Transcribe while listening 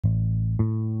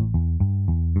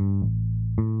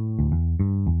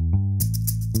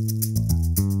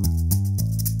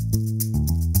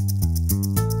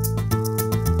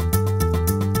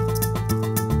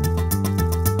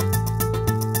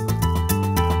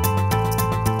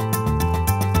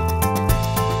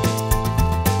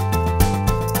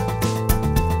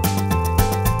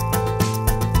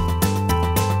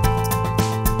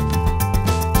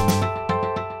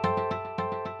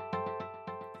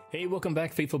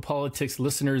back, Faithful Politics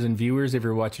listeners and viewers, if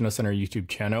you're watching us on our YouTube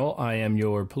channel. I am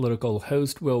your political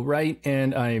host, Will Wright,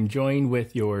 and I am joined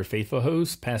with your faithful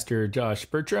host, Pastor Josh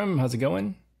Bertram. How's it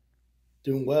going?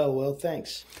 Doing well. Well,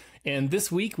 thanks. And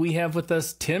this week we have with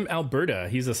us Tim Alberta.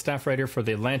 He's a staff writer for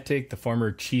The Atlantic, the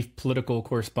former chief political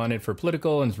correspondent for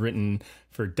Political, and has written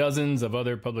for dozens of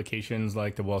other publications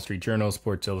like the Wall Street Journal,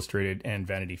 Sports Illustrated, and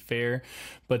Vanity Fair.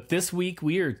 But this week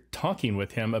we are talking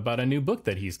with him about a new book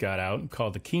that he's got out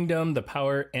called The Kingdom, the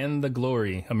Power, and the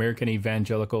Glory, American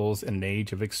Evangelicals in an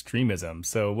Age of Extremism.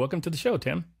 So welcome to the show,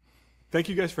 Tim. Thank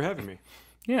you guys for having me.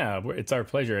 Yeah, it's our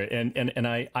pleasure. And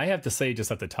I have to say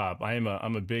just at the top, I'm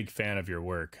a big fan of your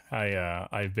work.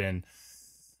 I've been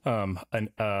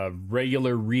a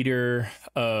regular reader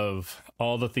of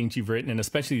all the things you've written, and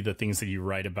especially the things that you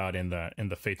write about in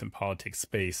the faith and politics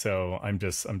space. So I'm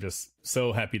just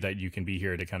so happy that you can be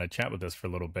here to kind of chat with us for a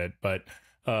little bit. But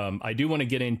I do want to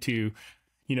get into,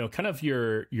 kind of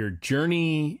your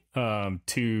journey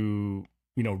to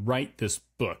write this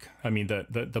book. I mean,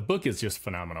 the book is just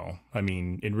phenomenal. I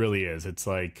mean, it really is. It's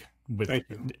like with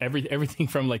everything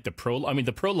from like the prologue. I mean,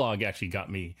 the prologue actually got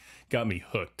me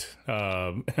hooked,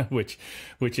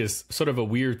 which is sort of a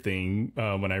weird thing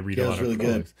when I read a lot of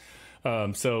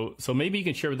prologues. So maybe you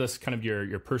can share with us kind of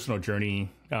your personal journey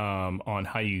on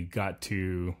how you got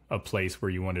to a place where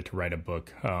you wanted to write a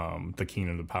book, The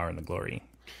Kingdom, the Power, and the Glory.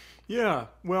 Yeah,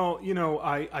 well,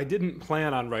 I didn't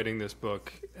plan on writing this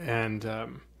book, and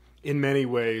in many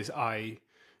ways, I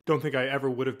don't think I ever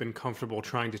would have been comfortable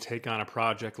trying to take on a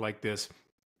project like this.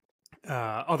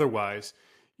 Otherwise,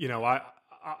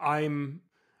 I'm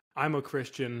a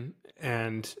Christian,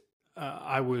 and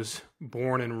I was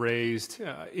born and raised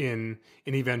in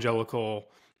an evangelical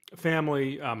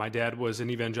family. My dad was an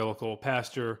evangelical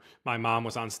pastor. My mom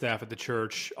was on staff at the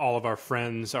church. All of our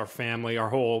friends, our family, our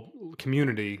whole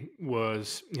community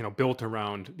was, built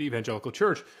around the evangelical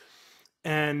church.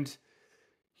 And,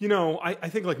 I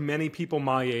think like many people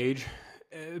my age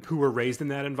who were raised in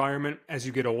that environment, as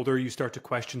you get older, you start to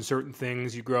question certain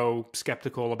things. You grow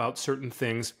skeptical about certain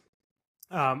things,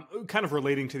 kind of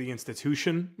relating to the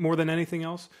institution more than anything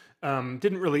else.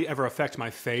 Didn't really ever affect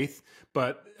my faith,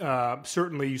 but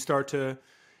certainly you start to,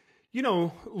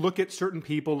 look at certain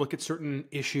people, look at certain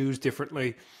issues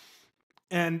differently.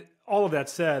 And all of that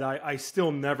said, I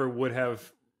still never would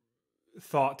have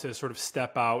thought to sort of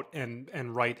step out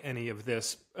and write any of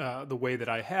this the way that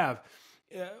I have,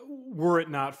 were it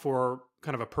not for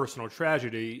kind of a personal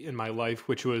tragedy in my life,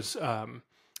 which was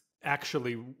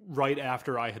actually right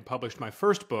after I had published my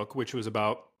first book, which was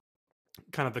about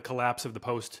kind of the collapse of the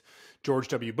post-George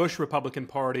W. Bush Republican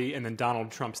Party and then Donald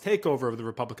Trump's takeover of the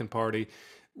Republican Party.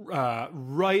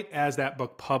 Right as that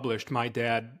book published, my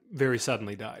dad very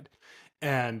suddenly died.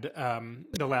 And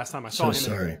the last time I saw him...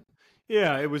 So sorry.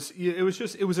 Yeah, it was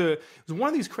one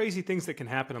of these crazy things that can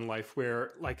happen in life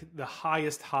where like the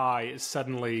highest high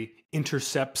suddenly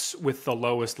intercepts with the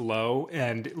lowest low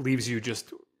and leaves you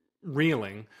just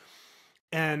reeling.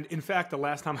 And in fact, the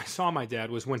last time I saw my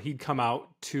dad was when he'd come out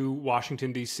to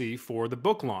Washington, D.C. for the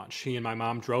book launch. He and my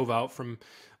mom drove out from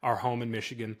our home in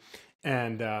Michigan,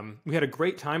 and we had a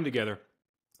great time together.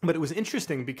 But it was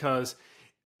interesting because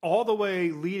all the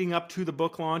way leading up to the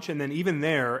book launch, and then even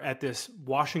there at this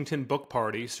Washington book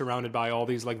party surrounded by all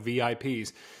these like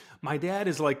VIPs, my dad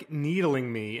is like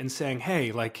needling me and saying,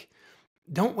 hey, like,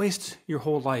 don't waste your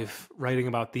whole life writing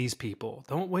about these people.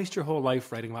 Don't waste your whole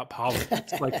life writing about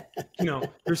politics. Like,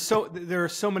 there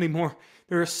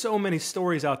are so many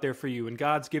stories out there for you, and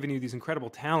God's given you these incredible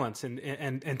talents,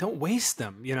 and don't waste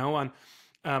them,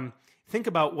 think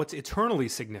about what's eternally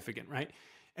significant, right?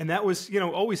 And that was,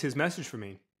 always his message for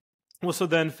me. Well, so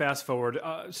then fast forward,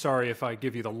 sorry if I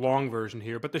give you the long version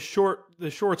here, but the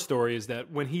short story is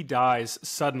that when he dies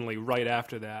suddenly right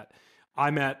after that,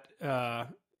 I'm at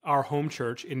our home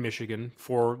church in Michigan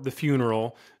for the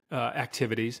funeral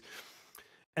activities.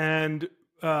 And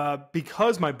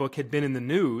because my book had been in the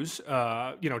news,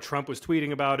 Trump was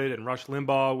tweeting about it and Rush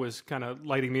Limbaugh was kind of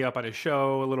lighting me up on his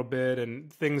show a little bit,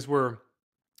 and things were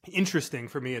interesting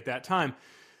for me at that time.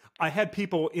 I had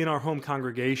people in our home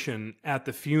congregation at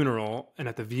the funeral and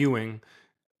at the viewing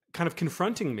kind of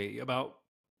confronting me about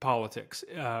politics,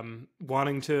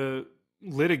 wanting to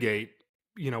litigate,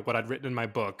 what I'd written in my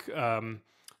book,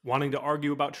 wanting to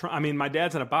argue about Trump. I mean, my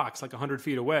dad's in a box like 100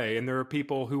 feet away, and there are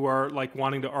people who are like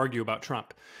wanting to argue about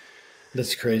Trump.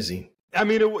 That's crazy. I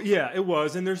mean, it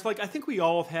was. And there's like, I think we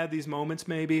all have had these moments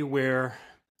maybe where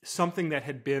something that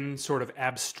had been sort of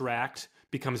abstract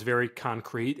becomes very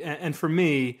concrete. And for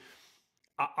me,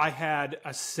 I had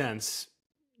a sense,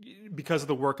 because of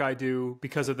the work I do,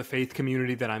 because of the faith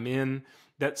community that I'm in,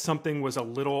 that something was a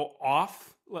little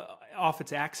off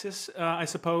its axis, I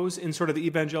suppose, in sort of the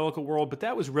evangelical world. But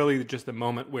that was really just the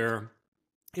moment where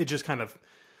it just kind of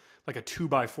like a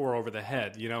 2x4 over the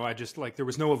head. I just like, there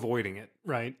was no avoiding it.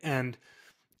 Right. And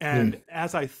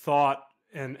as I thought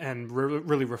and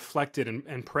really reflected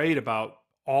and prayed about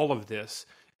all of this,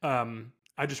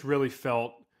 I just really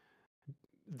felt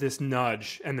this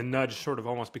nudge, and the nudge sort of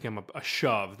almost became a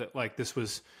shove, that like this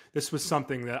was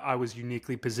something that I was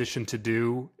uniquely positioned to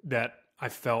do, that I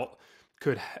felt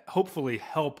could hopefully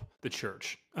help the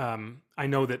church. I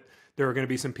know that there are going to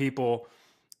be some people,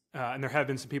 and there have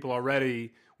been some people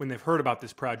already when they've heard about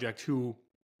this project, who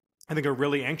I think are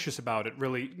really anxious about it,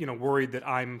 really, worried that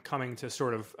I'm coming to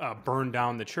sort of burn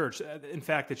down the church. In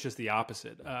fact, it's just the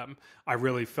opposite. I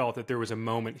really felt that there was a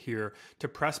moment here to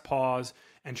press pause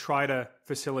and try to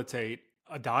facilitate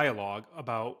a dialogue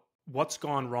about what's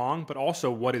gone wrong, but also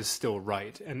what is still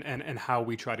right, and how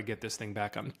we try to get this thing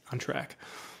back on track.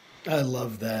 I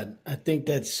love that. I think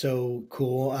that's so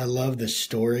cool. I love the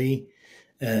story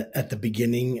at the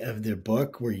beginning of the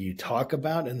book where you talk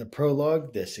about in the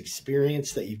prologue this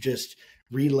experience that you've just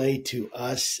relayed to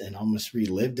us and almost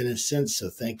relived in a sense. So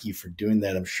thank you for doing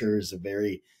that. I'm sure it's a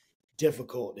very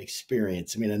difficult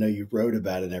experience. I mean, I know you wrote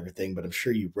about it and everything, but I'm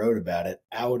sure you wrote about it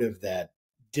out of that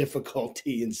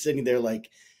difficulty and sitting there like,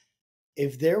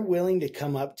 if they're willing to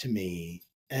come up to me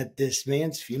at this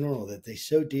man's funeral that they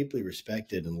so deeply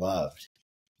respected and loved,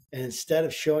 and instead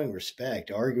of showing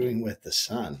respect, arguing with the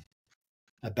son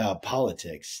about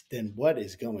politics, then what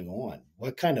is going on?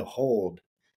 What kind of hold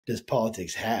does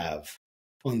politics have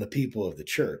on the people of the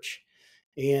church?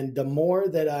 And the more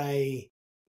that I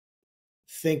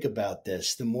think about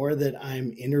this, the more that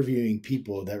I'm interviewing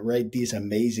people that write these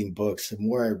amazing books, the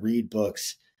more I read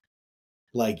books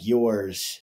like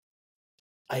yours,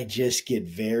 I just get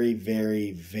very,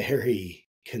 very, very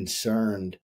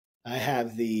concerned. I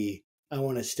have I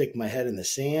want to stick my head in the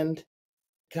sand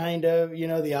kind of,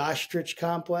 the ostrich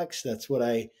complex. That's what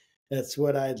I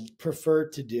prefer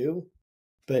to do.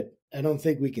 But I don't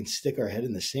think we can stick our head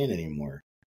in the sand anymore.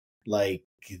 Like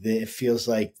it feels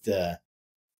like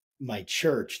my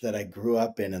church that I grew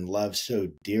up in and love so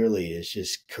dearly is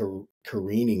just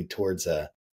careening towards a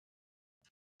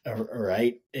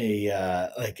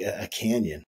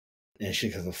canyon, and it's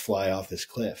just going to fly off this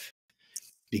cliff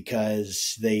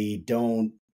because they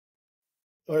don't,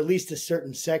 or at least a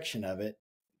certain section of it,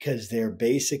 because they're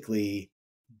basically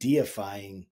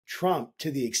deifying Trump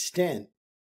to the extent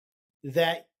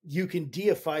that you can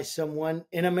deify someone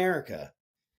in America.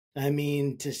 I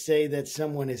mean, to say that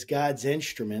someone is God's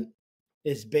instrument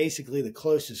is basically the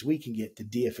closest we can get to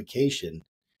deification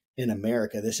in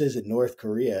America. This isn't North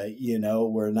Korea, it's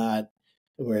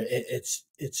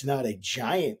not a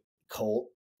giant cult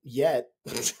yet.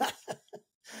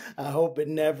 I hope it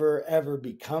never, ever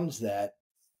becomes that.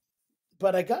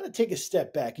 But I got to take a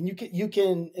step back, and you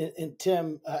can, and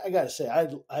Tim, I got to say,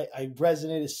 I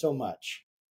resonated so much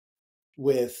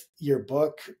with your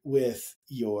book, with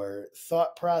your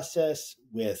thought process,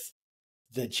 with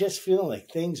the just feeling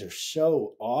like things are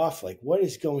so off, like what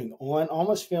is going on?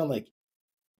 Almost feeling like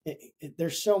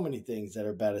there's so many things that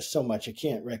are about us so much. I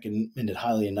can't recommend it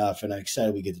highly enough, and I'm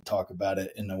excited we get to talk about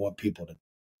it, and I want people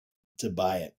to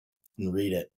buy it and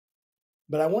read it.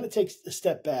 But I want to take a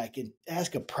step back and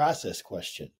ask a process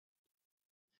question,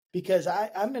 because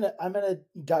I'm in a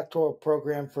doctoral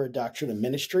program for a doctorate of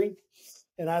ministry,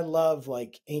 and I love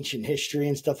like ancient history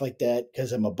and stuff like that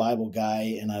because I'm a Bible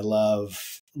guy and I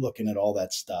love looking at all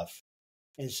that stuff.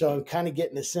 And so I'm kind of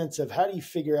getting a sense of how do you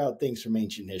figure out things from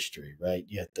ancient history, right?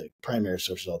 You have the primary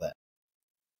sources, all that.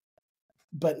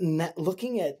 But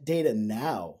looking at data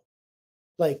now,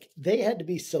 like they had to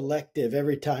be selective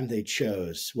every time they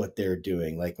chose what they're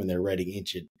doing, like when they're writing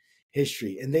ancient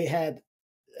history, and they had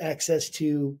access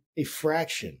to a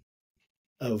fraction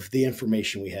of the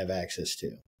information we have access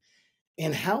to.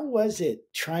 And how was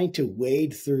it trying to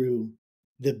wade through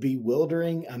the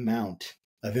bewildering amount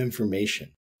of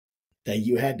information that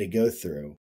you had to go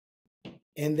through?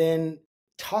 And then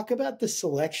talk about the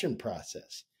selection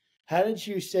process. How did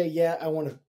you say, yeah, I want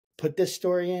to put this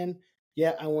story in?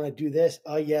 Yeah, I want to do this.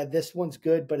 Oh, yeah, this one's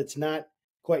good, but it's not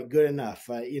quite good enough.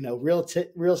 Real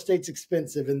estate's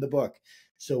expensive in the book.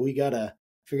 So we got to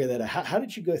figure that out. How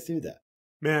did you go through that?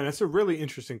 Man, that's a really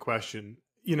interesting question.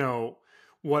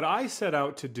 What I set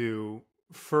out to do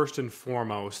first and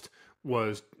foremost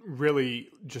was really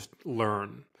just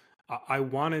learn. I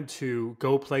wanted to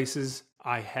go places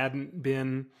I hadn't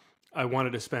been. I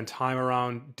wanted to spend time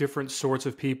around different sorts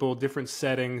of people, different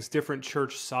settings, different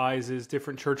church sizes,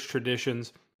 different church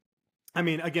traditions. I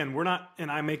mean, again, we're not,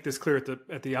 and I make this clear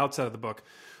at the outset of the book,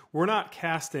 we're not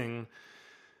casting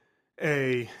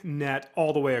a net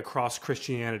all the way across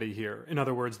Christianity here. In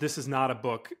other words, this is not a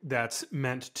book that's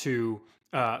meant to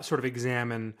sort of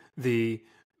examine the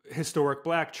historic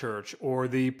black church or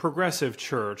the progressive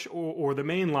church or the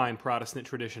mainline Protestant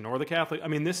tradition or the Catholic. I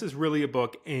mean, this is really a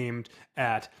book aimed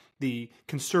at the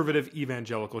conservative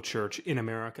evangelical church in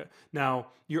America. Now,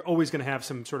 you're always going to have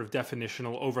some sort of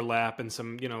definitional overlap and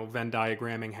some, Venn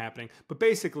diagramming happening. But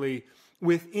basically,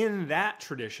 within that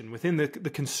tradition, within the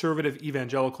conservative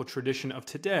evangelical tradition of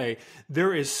today,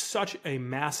 there is such a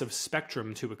massive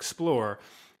spectrum to explore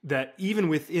that even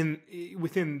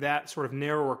within that sort of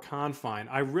narrower confine,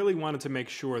 I really wanted to make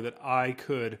sure that I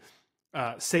could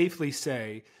safely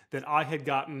say that I had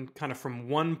gotten kind of from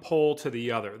one pole to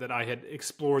the other, that I had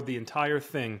explored the entire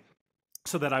thing,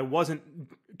 so that I wasn't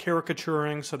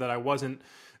caricaturing, so that I wasn't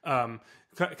kind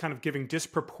of giving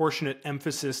disproportionate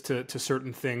emphasis to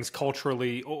certain things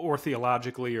culturally or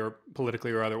theologically or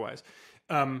politically or otherwise.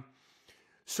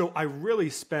 So I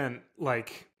really spent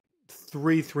like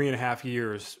 3.5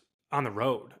 years on the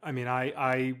road. I mean,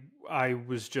 I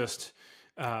was just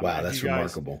wow, that's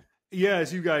remarkable. Yeah,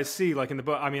 as you guys see, like in the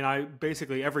book, I mean, I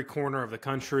basically every corner of the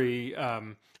country. I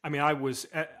mean,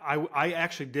 I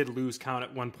actually did lose count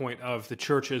at one point of the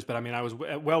churches, but I mean, I was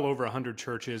at well over 100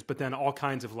 churches, but then all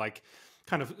kinds of like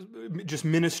kind of just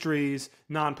ministries,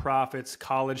 nonprofits,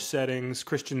 college settings,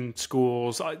 Christian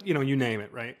schools, you name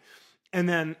it, right? And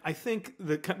then I think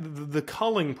the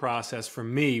culling process for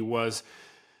me was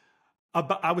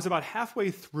I was about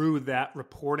halfway through that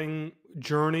reporting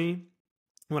journey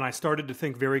when I started to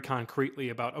think very concretely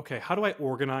about, okay, how do I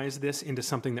organize this into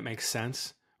something that makes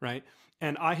sense, right?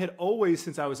 And I had always,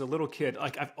 since I was a little kid,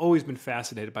 like I've always been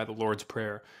fascinated by the Lord's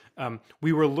Prayer.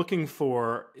 We were looking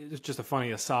for, it's just a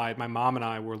funny aside, my mom and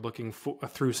I were looking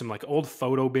through some like old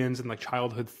photo bins and like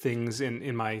childhood things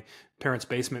in my parents'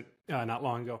 basement not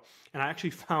long ago. And I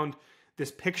actually found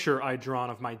this picture I'd drawn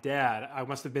of my dad. I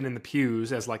must have been in the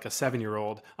pews as like a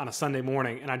 7-year-old on a Sunday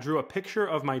morning. And I drew a picture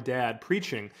of my dad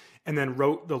preaching and then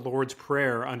wrote the Lord's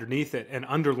Prayer underneath it and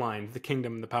underlined the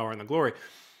kingdom, the power, and the glory.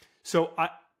 So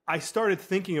I started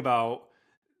thinking about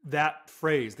that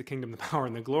phrase, the kingdom, the power,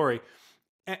 and the glory.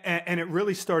 And it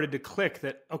really started to click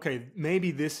that, okay,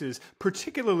 maybe this is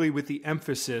particularly with the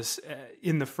emphasis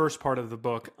in the first part of the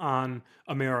book on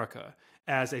America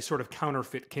as a sort of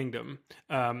counterfeit kingdom,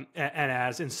 and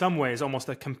as in some ways almost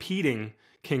a competing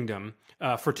kingdom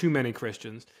for too many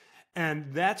Christians.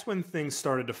 And that's when things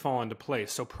started to fall into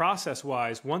place. So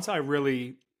process-wise, once I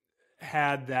really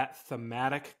had that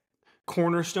thematic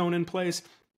cornerstone in place,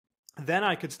 then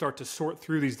I could start to sort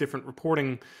through these different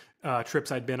reporting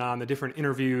trips I'd been on, the different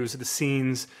interviews, the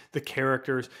scenes, the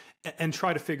characters, and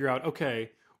try to figure out,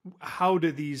 okay, how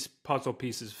do these puzzle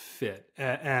pieces fit?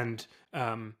 And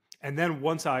then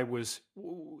once you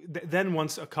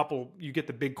get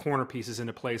the big corner pieces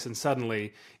into place, and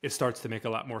suddenly it starts to make a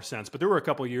lot more sense. But there were a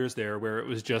couple of years there where it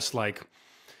was just like,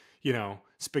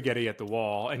 spaghetti at the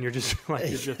wall, and you're just like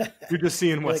you're just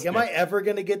seeing what's like, am I ever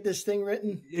going to get this thing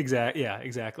written? Exactly. Yeah,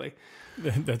 exactly.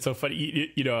 That's so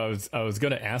funny. I was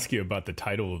going to ask you about the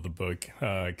title of the book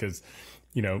because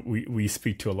we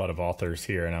speak to a lot of authors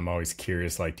here, and I'm always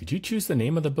curious. Like, did you choose the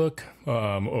name of the book,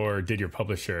 or did your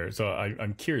publisher? So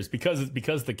I'm curious because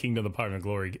the kingdom, the power, and the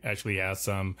glory actually has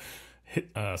some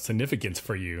significance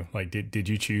for you. Like, did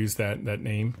you choose that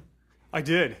name? I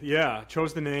did, yeah.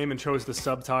 Chose the name and chose the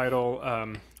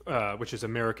subtitle, which is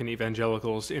American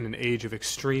Evangelicals in an Age of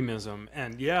Extremism.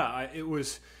 And yeah, it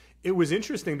was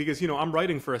interesting because, I'm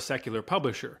writing for a secular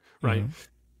publisher, right?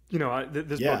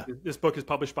 Mm-hmm. This book is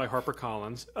published by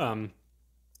HarperCollins.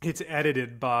 It's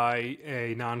edited by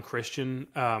a non-Christian.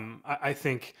 I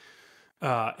think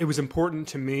it was important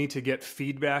to me to get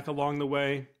feedback along the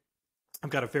way. I've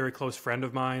got a very close friend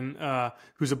of mine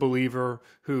who's a believer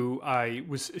who I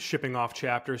was shipping off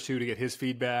chapters to get his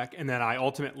feedback. And then I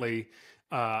ultimately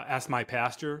asked my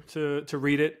pastor to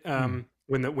read it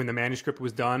when the manuscript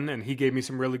was done. And he gave me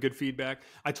some really good feedback.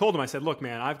 I told him, I said, look,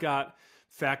 man, I've got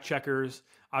fact checkers,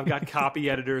 I've got copy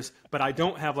editors, but I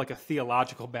don't have like a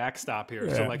theological backstop here.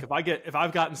 Yeah. So like if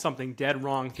I've gotten something dead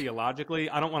wrong theologically,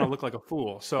 I don't want to look like a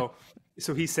fool. So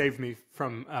he saved me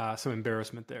from some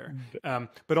embarrassment there.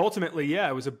 But ultimately, yeah,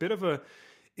 it was a bit of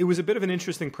an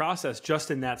interesting process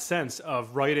just in that sense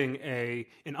of writing an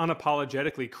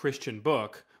unapologetically Christian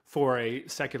book for a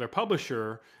secular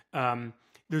publisher.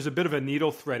 There's a bit of a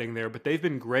needle threading there, but they've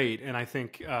been great. And I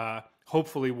think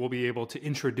hopefully we'll be able to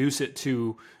introduce it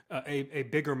to a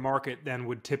bigger market than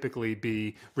would typically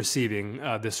be receiving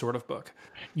this sort of book.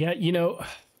 Yeah,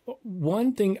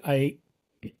 one thing I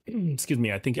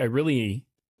think I really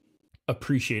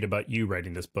appreciate about you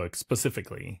writing this book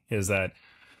specifically is that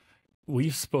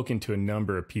we've spoken to a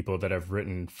number of people that have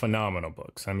written phenomenal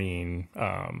books. I mean,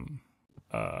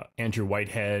 Andrew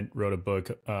Whitehead wrote a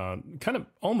book kind of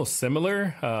almost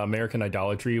similar, American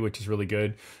Idolatry, which is really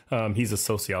good. He's a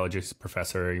sociologist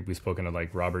professor. We've spoken to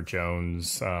like Robert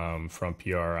Jones from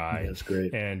PRI. That's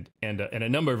great. And a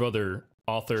number of other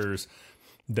authors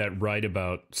that write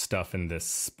about stuff in this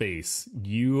space.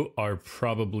 You are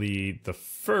probably the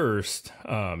first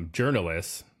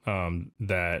journalist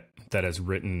that has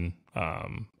written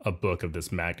a book of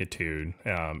this magnitude,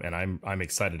 and I'm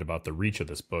excited about the reach of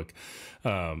this book.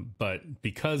 But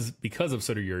because of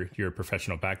sort of your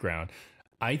professional background,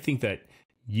 I think that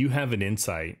you have an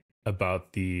insight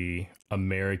about the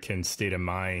American state of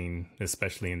mind,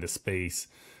 especially in this space.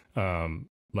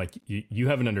 Like you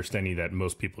have an understanding that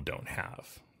most people don't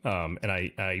have. And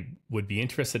I would be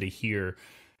interested to hear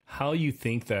how you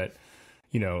think that,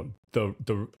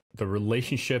 the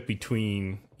relationship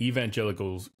between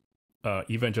evangelical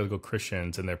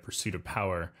Christians and their pursuit of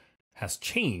power has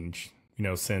changed,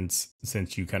 since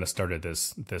you kind of started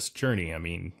this journey. I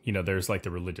mean, there's like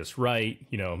the religious right,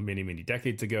 many, many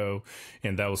decades ago,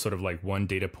 and that was sort of like one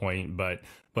data point, but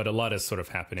a lot has sort of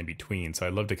happened in between. So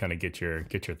I'd love to kind of get your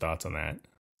thoughts on that.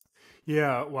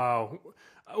 Yeah, wow.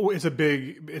 It's a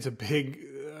big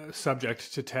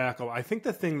subject to tackle. I think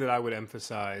the thing that I would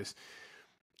emphasize,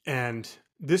 and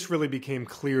this really became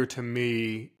clear to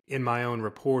me in my own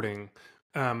reporting,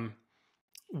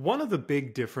 one of the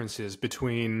big differences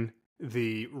between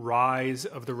the rise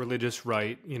of the religious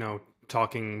right,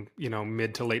 talking,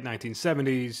 mid to late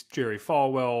 1970s, Jerry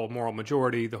Falwell, moral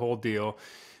majority, the whole deal,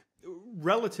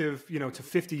 relative, to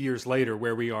 50 years later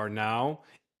where we are now,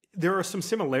 there are some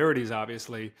similarities,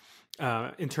 obviously,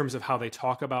 in terms of how they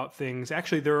talk about things.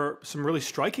 Actually, there are some really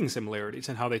striking similarities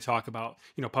in how they talk about,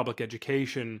 public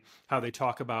education, how they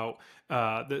talk about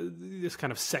this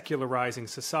kind of secularizing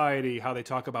society, how they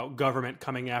talk about government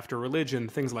coming after religion,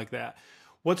 things like that.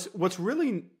 What's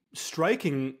really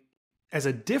striking as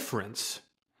a difference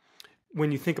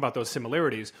when you think about those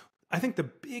similarities, I think the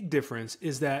big difference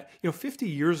is that, 50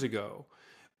 years ago,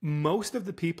 most of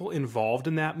the people involved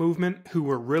in that movement who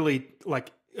were really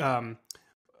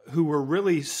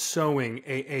sowing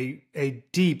a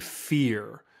deep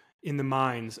fear in the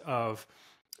minds of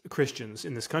Christians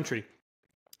in this country,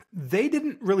 they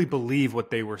didn't really believe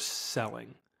what they were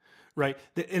selling, right?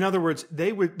 In other words,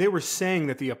 they were saying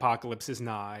that the apocalypse is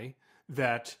nigh,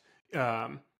 that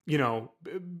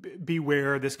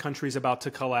beware, this country's about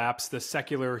to collapse. The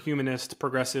secular humanist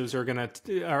progressives are gonna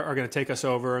take us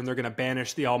over, and they're gonna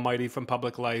banish the Almighty from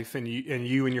public life, and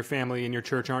you and your family and your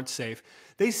church aren't safe.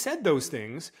 They said those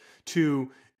things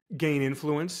to gain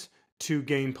influence, to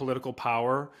gain political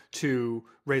power, to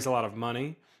raise a lot of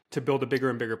money, to build a bigger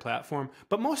and bigger platform.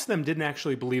 But most of them didn't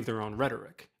actually believe their own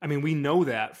rhetoric. I mean, we know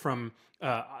that from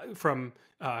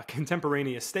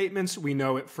contemporaneous statements. We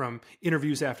know it from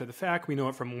interviews after the fact. We know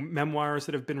it from memoirs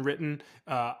that have been written.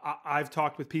 I've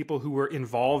talked with people who were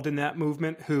involved in that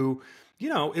movement who,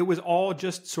 it was all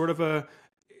just sort of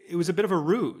it was a bit of a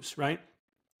ruse, right?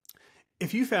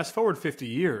 If you fast forward 50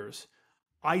 years,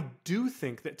 I do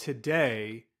think that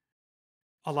today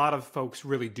a lot of folks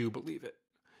really do believe it.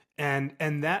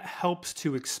 And that helps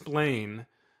to explain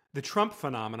the Trump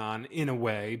phenomenon in a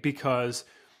way, because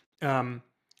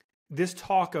this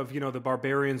talk of, the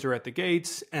barbarians are at the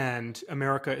gates and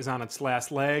America is on its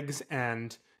last legs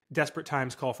and desperate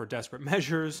times call for desperate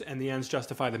measures and the ends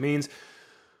justify the means.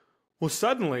 Well,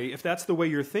 suddenly, if that's the way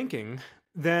you're thinking,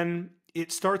 then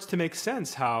it starts to make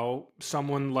sense how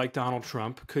someone like Donald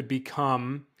Trump could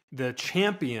become the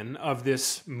champion of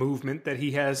this movement that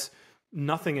he has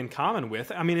nothing in common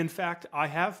with. I mean, in fact, I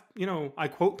have, I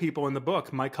quote people in the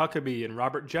book, Mike Huckabee and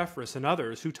Robert Jeffress and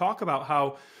others, who talk about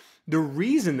how the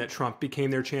reason that Trump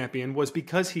became their champion was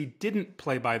because he didn't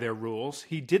play by their rules.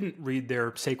 He didn't read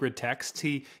their sacred texts.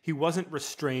 He wasn't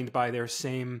restrained by their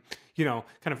same,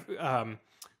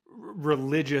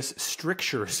 religious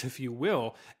strictures, if you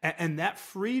will. And that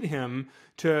freed him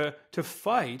to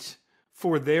fight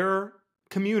for their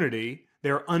community,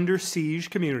 their under siege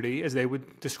community, as they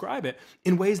would describe it,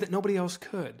 in ways that nobody else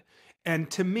could. And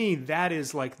to me, that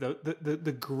is like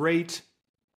the great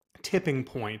tipping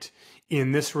point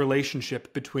in this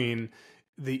relationship between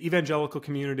the evangelical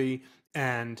community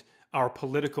and our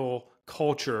political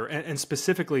culture, and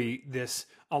specifically this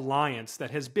alliance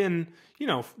that has been,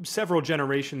 several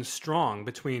generations strong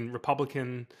between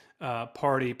Republican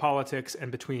Party politics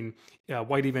and between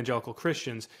white evangelical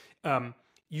Christians.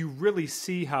 You really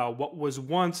see how what was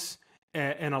once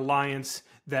an alliance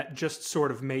that just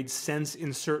sort of made sense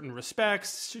in certain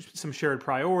respects, some shared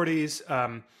priorities,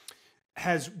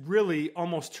 has really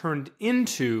almost turned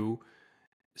into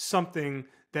something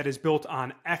that is built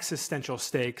on existential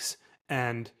stakes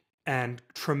and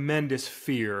tremendous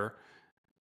fear.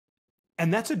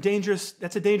 And that's a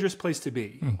dangerous place to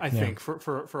be, I think,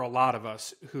 for a lot of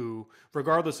us who,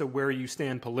 regardless of where you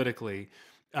stand politically,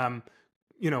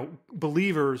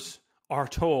 believers are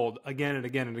told again and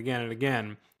again and again and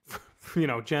again,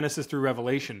 Genesis through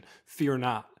Revelation, fear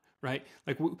not, right?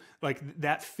 Like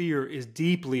that fear is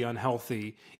deeply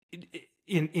unhealthy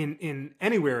in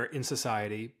anywhere in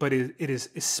society, but it is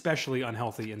especially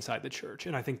unhealthy inside the church.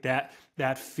 And I think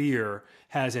that fear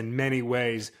has in many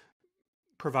ways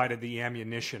provided the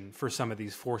ammunition for some of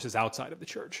these forces outside of the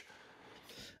church.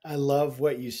 I love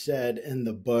what you said in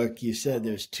the book. You said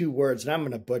there's two words, and I'm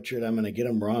going to butcher it. I'm going to get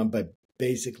them wrong, but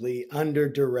basically under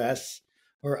duress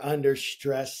or under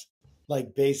stress,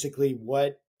 like basically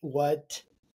what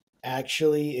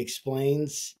actually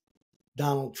explains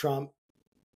Donald Trump.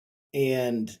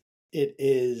 And it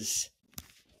is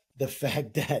the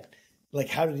fact that, like,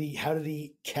 how did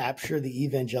he capture the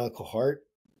evangelical heart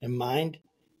and mind?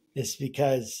 It's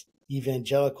because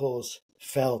evangelicals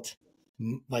felt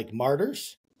like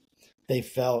martyrs. They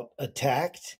felt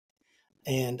attacked.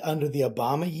 And under the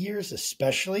Obama years,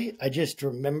 especially, I just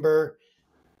remember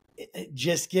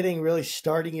just getting really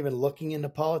starting, even looking into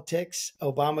politics.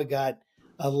 Obama got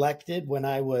elected when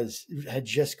I had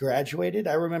just graduated.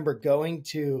 I remember going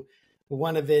to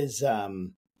one of his, I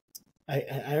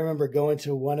remember going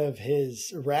to one of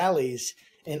his rallies,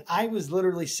 and I was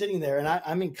literally sitting there, and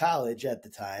I'm in college at the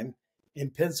time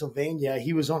in Pennsylvania.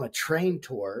 He was on a train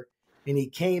tour, and he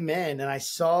came in, and I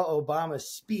saw Obama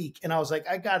speak, and I was like,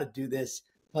 I got to do this.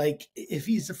 Like, if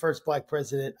he's the first Black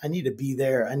president, I need to be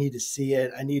there. I need to see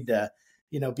it. I need to,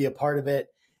 be a part of it.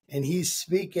 And he's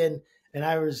speaking, and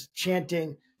I was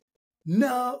chanting,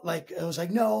 no, like, I was like,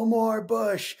 no more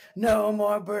Bush, no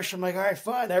more Bush. I'm like, all right,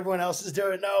 fine. Everyone else is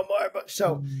doing it. No more Bush.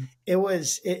 So it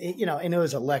was, and it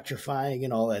was electrifying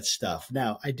and all that stuff.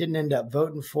 Now, I didn't end up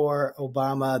voting for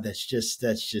Obama. That's just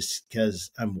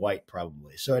because I'm white,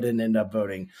 probably. So I didn't end up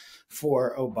voting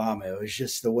for Obama. It was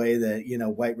just the way that,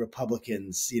 white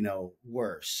Republicans,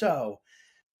 were. So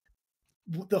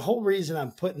the whole reason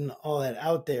I'm putting all that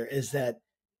out there is that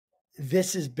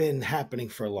this has been happening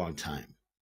for a long time.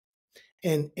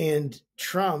 And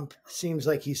Trump seems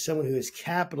like he's someone who is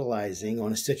capitalizing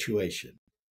on a situation,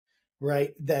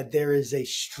 right? That there is a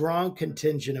strong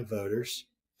contingent of voters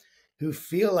who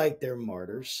feel like they're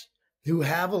martyrs, who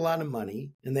have a lot of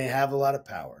money and they have a lot of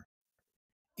power.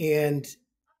 And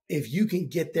if you can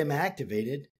get them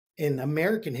activated, and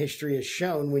American history has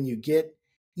shown when you get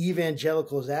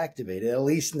evangelicals activated, at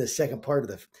least in the second part of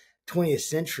the 20th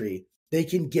century, they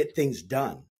can get things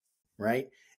done, right?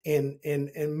 And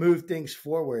move things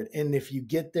forward. And if you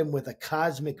get them with a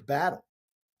cosmic battle,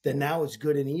 then now it's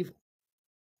good and evil.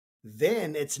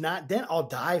 Then I'll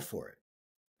die for it,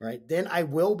 right? Then I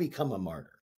will become a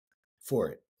martyr for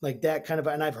it. Like that kind of,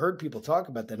 and I've heard people talk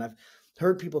about that. And I've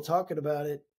heard people talking about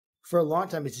it for a long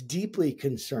time. It's deeply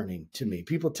concerning to me.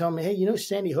 People tell me, hey,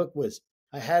 Sandy Hook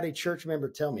I had a church member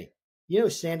tell me,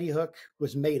 Sandy Hook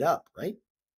was made up, right?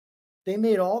 They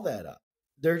made all that up.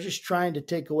 They're just trying to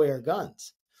take away our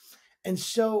guns. And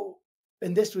so,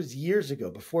 and this was years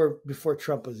ago, before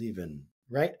Trump was even,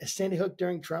 right? Sandy Hook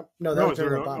during Trump? No, that was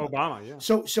during Obama, yeah.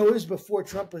 So it was before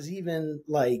Trump was even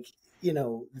like,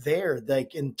 there,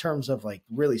 like in terms of like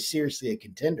really seriously a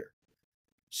contender.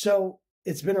 So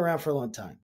it's been around for a long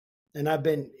time. And I've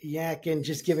been yakking,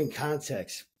 just giving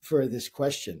context for this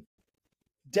question.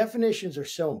 Definitions are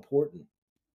so important.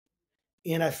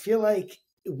 And I feel like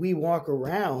we walk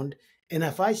around, and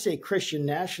if I say Christian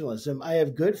nationalism, I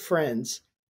have good friends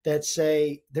that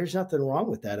say there's nothing wrong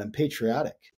with that. I'm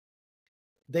patriotic.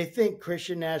 They think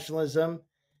Christian nationalism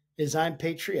is I'm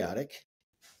patriotic,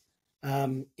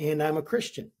 and I'm a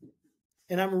Christian,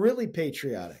 and I'm really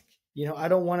patriotic. I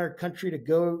don't want our country to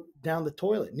go down the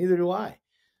toilet. Neither do I,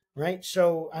 right?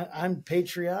 So I'm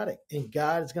patriotic, and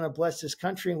God is going to bless this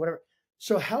country and whatever.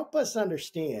 So help us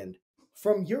understand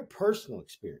from your personal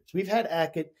experience. We've had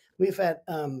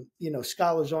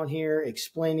scholars on here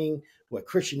explaining what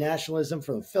Christian nationalism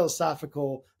from a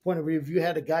philosophical point of view. You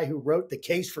had a guy who wrote the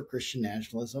case for Christian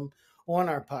nationalism on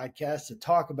our podcast to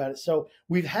talk about it. So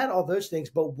we've had all those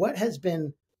things, but what has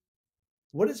been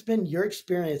your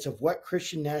experience of what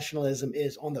Christian nationalism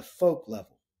is on the folk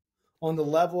level, on the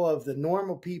level of the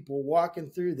normal people walking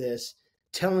through this,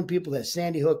 telling people that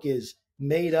Sandy Hook is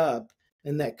made up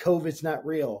and that COVID's not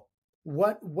real?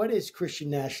 What is Christian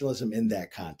nationalism in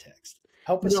that context?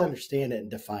 Help You us know, understand it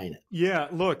and define it. yeah,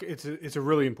 look, it's a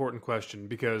really important question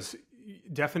because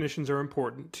definitions are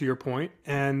important to your point,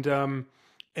 and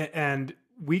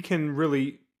we can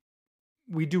really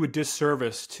we do a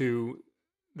disservice to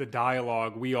the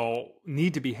dialogue we all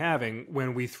need to be having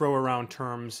when we throw around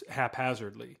terms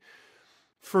haphazardly.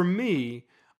 For me,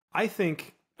 I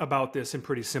think about this in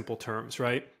pretty simple terms,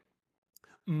 right?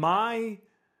 My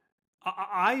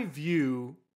I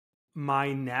view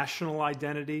my national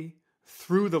identity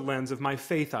through the lens of my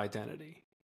faith identity,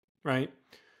 right?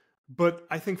 But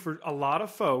I think for a lot of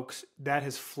folks, that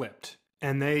has flipped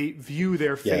and they view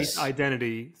their faith Yes.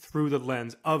 identity through the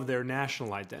lens of their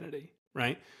national identity,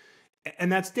 right?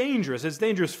 And that's dangerous. It's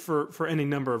dangerous for any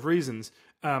number of reasons.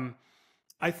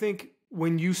 I think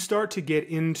when you start to get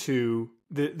into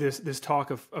this talk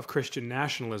of Christian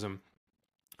nationalism,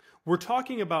 we're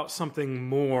talking about something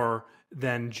more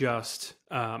than just,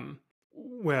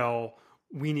 well,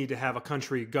 we need to have a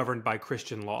country governed by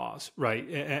Christian laws, right?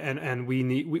 And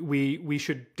we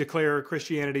should declare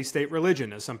Christianity state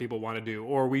religion, as some people want to do,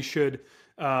 or we should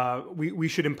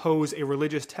impose a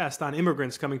religious test on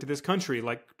immigrants coming to this country,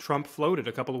 like Trump floated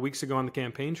a couple of weeks ago on the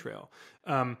campaign trail.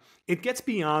 It gets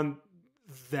beyond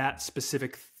that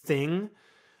specific thing.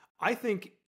 I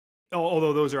think,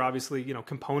 although those are obviously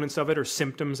components of it or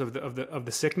symptoms of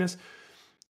the sickness,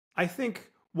 I think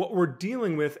what we're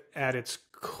dealing with at its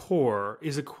core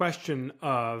is a question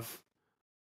of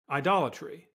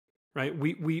idolatry, right?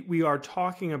 We are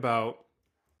talking about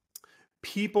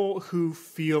people who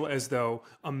feel as though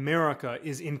America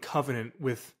is in covenant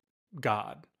with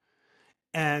God.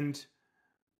 And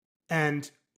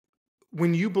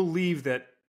when you believe that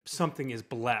something is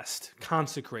blessed,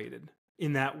 consecrated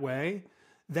in that way,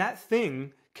 that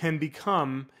thing can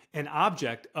become an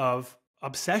object of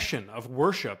obsession, of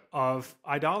worship, of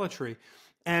idolatry.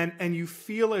 And you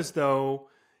feel as though,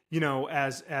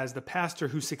 as the pastor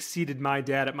who succeeded my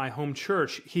dad at my home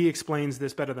church, he explains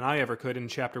this better than I ever could in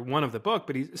chapter 1 of the book.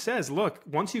 But he says, look,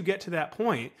 once you get to that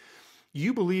point,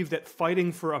 you believe that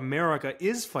fighting for America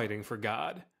is fighting for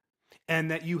God,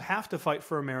 and that you have to fight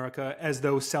for America as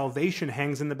though salvation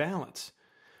hangs in the balance,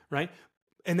 right?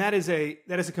 And that is a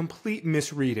complete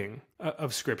misreading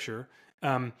of Scripture.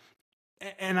 And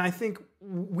I think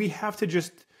we have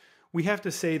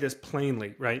to say this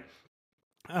plainly, right?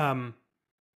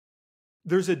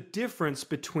 There's a difference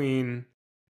between,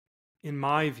 in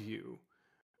my view,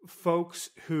 folks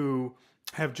who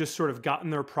have just sort of gotten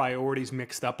their priorities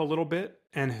mixed up a little bit,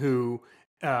 and who,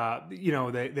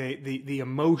 the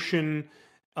emotion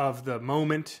of the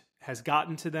moment has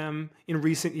gotten to them in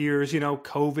recent years,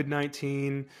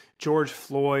 COVID-19, George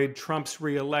Floyd, Trump's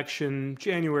reelection,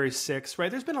 January 6th,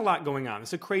 right? There's been a lot going on.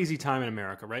 It's a crazy time in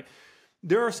America, right?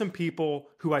 There are some people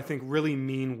who I think really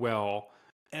mean well,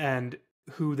 and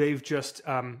who they've just,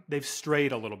 they've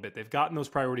strayed a little bit. They've gotten those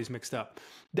priorities mixed up.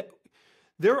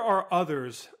 There are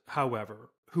others,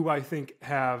 however, who I think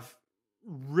have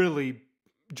really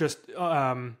just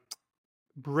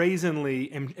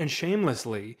brazenly and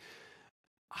shamelessly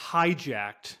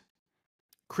hijacked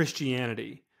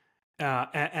Christianity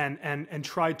and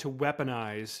tried to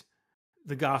weaponize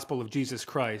the gospel of Jesus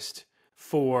Christ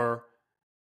for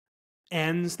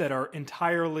ends that are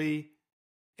entirely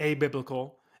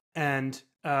abiblical, and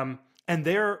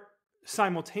they're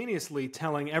simultaneously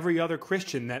telling every other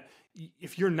Christian that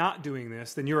if you're not doing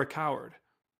this, then you're a coward.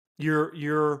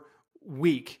 You're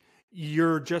weak.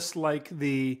 You're just like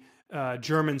the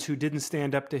Germans who didn't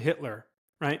stand up to Hitler,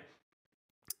 right?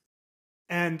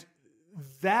 And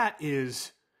that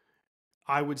is,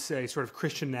 I would say, sort of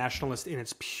Christian nationalist in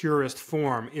its purest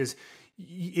form. Is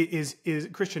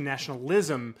Christian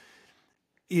nationalism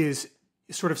is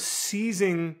sort of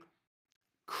seizing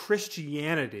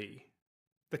Christianity,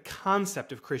 the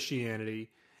concept of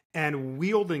Christianity, and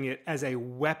wielding it as a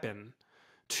weapon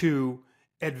to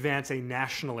advance a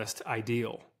nationalist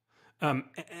ideal.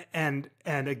 And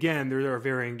again, there are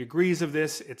varying degrees of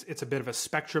this. It's a bit of a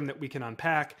spectrum that we can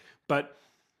unpack, but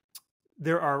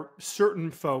there are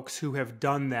certain folks who have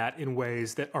done that in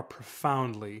ways that are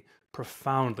profoundly,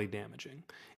 profoundly damaging.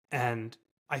 And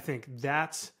I think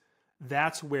that's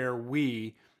where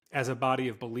we, as a body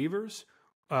of believers,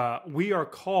 we are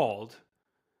called,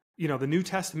 the New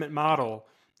Testament model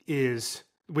is,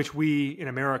 which we in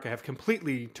America have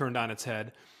completely turned on its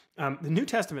head. The New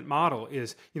Testament model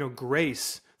is,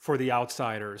 grace for the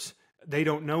outsiders. They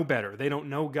don't know better. They don't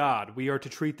know God. We are to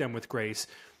treat them with grace.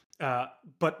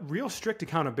 But real strict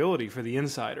accountability for the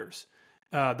insiders.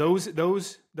 Those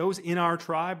in our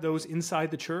tribe, those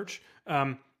inside the church,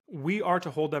 we are to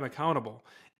hold them accountable.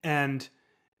 And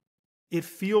it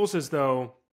feels as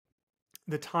though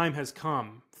the time has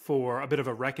come for a bit of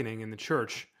a reckoning in the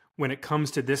church when it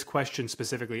comes to this question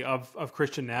specifically of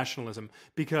Christian nationalism,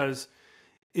 because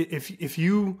if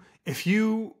you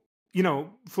Philippians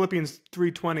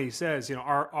 3:20 says,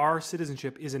 our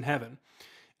citizenship is in heaven,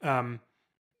 and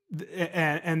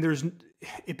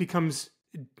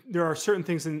there are certain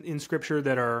things in Scripture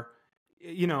that are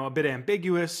a bit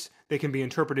ambiguous. They can be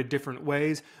interpreted different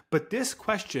ways, but this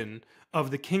question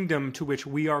of the kingdom to which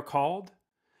we are called,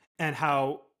 and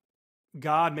how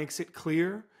God makes it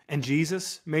clear, and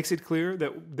Jesus makes it clear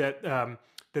that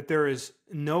there is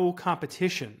no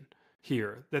competition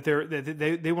here, that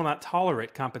they will not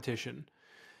tolerate competition.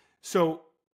 So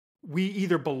we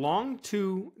either belong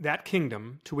to that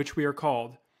kingdom to which we are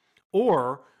called,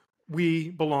 or we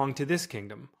belong to this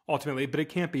kingdom ultimately, but it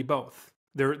can't be both.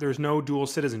 There's no dual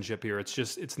citizenship here.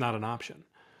 It's not an option.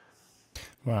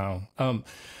 Wow.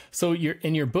 So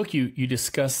in your book, you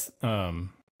discuss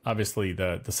obviously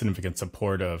the significant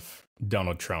support of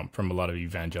Donald Trump from a lot of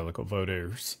evangelical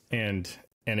voters, and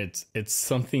it's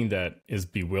something that is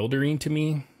bewildering to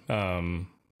me,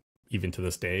 even to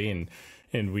this day.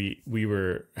 And we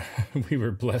were we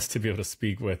were blessed to be able to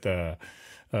speak with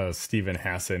Stephen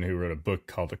Hassan, who wrote a book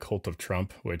called The Cult of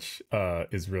Trump, which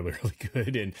is really, really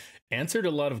good and answered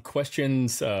a lot of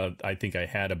questions I think I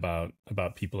had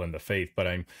about people in the faith. But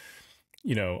I'm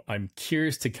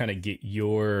curious to kind of get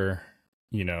your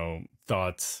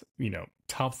thoughts,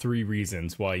 top 3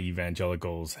 reasons why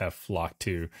evangelicals have flocked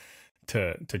to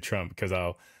Trump. Because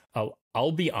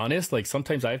I'll be honest, like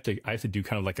sometimes I have to do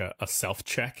kind of like a self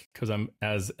check, because I'm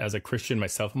as a Christian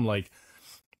myself, I'm like,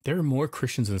 there are more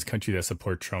Christians in this country that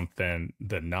support Trump than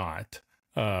not.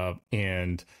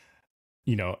 And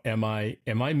am I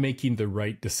making the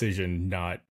right decision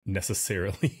not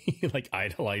necessarily like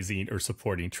idolizing or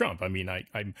supporting Trump? I mean, I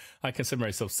consider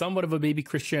myself somewhat of a baby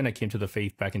Christian. I came to the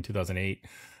faith back in 2008.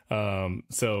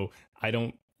 So I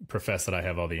don't profess that I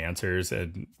have all the answers,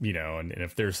 and and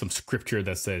if there's some scripture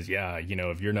that says,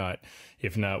 if you're not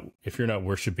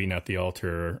worshiping at the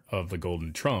altar of the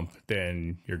golden trump,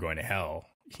 then you're going to hell.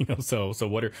 So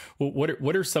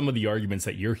what are some of the arguments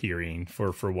that you're hearing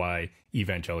for why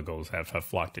evangelicals have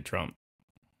flocked to Trump?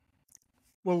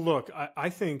 Well, look, I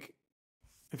think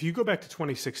if you go back to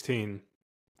 2016,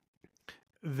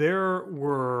 there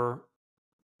were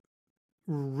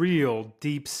real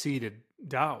deep-seated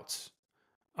doubts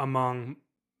among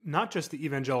not just the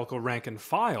evangelical rank and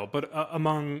file, but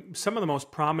among some of the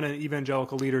most prominent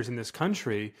evangelical leaders in this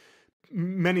country,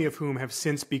 many of whom have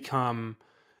since become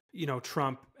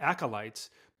Trump acolytes.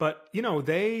 But,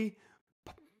 they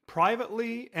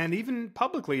privately and even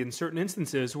publicly in certain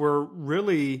instances were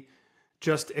really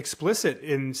just explicit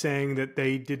in saying that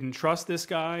they didn't trust this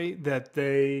guy, that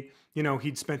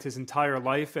he'd spent his entire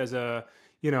life as a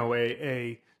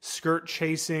skirt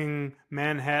chasing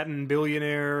Manhattan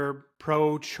billionaire,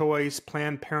 pro-choice,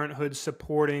 Planned Parenthood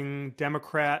supporting,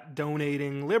 Democrat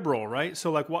donating liberal, right?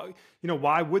 So like,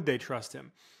 why would they trust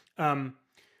him?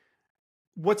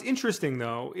 What's interesting,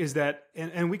 though, is that,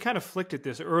 and we kind of flicked at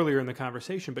this earlier in the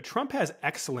conversation, but Trump has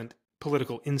excellent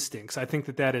political instincts. I think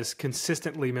that is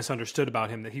consistently misunderstood about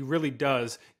him, that he really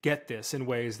does get this in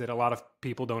ways that a lot of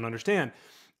people don't understand.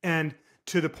 And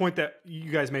to the point that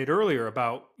you guys made earlier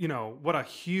about, what a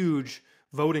huge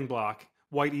voting bloc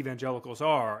white evangelicals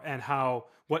are, and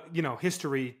what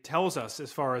history tells us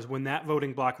as far as when that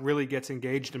voting bloc really gets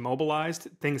engaged and mobilized,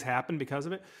 things happen because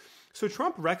of it. So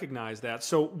Trump recognized that.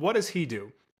 So what does he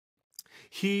do?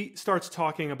 He starts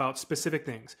talking about specific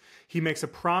things. He makes a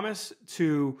promise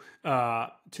to so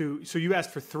you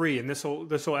asked for 3, and this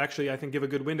will actually, I think, give a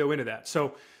good window into that.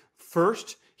 So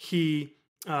first, he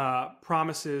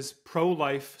promises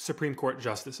pro-life Supreme Court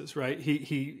justices, right?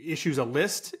 He issues a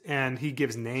list and he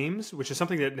gives names, which is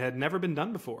something that had never been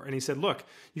done before. And he said, look,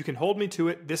 you can hold me to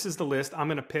it. This is the list. I'm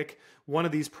going to pick one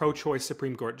of these pro-choice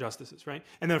Supreme Court justices, right?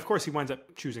 And then, of course, he winds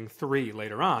up choosing 3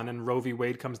 later on, and Roe v.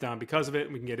 Wade comes down because of it,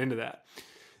 and we can get into that.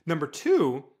 Number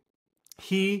 2,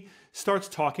 he starts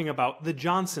talking about the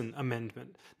Johnson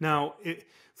Amendment. Now,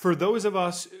 for those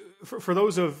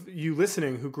of you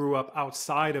listening who grew up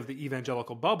outside of the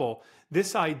evangelical bubble,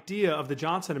 this idea of the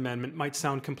Johnson Amendment might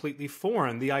sound completely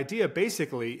foreign. The idea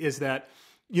basically is that,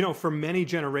 for many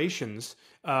generations,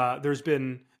 there's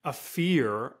been a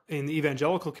fear in the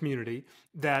evangelical community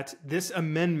that this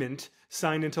amendment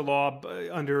signed into law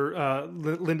under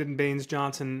Lyndon Baines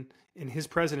Johnson in his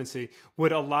presidency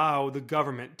would allow the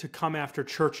government to come after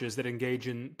churches that engage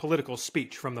in political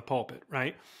speech from the pulpit,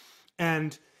 right?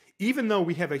 And even though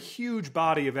we have a huge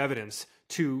body of evidence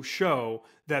to show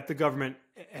that the government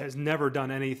has never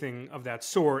done anything of that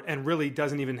sort and really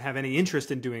doesn't even have any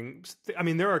interest in doing. I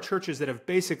mean, there are churches that have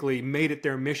basically made it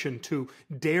their mission to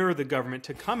dare the government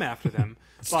to come after them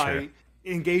by true.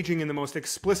 engaging in the most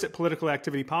explicit political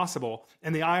activity possible.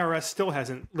 And the IRS still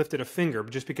hasn't lifted a finger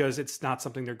just because it's not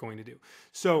something they're going to do.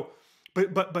 So,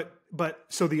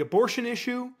 so the abortion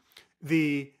issue,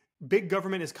 the big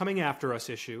government is coming after us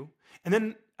issue. And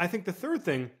then I think the third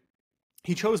thing,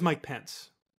 he chose Mike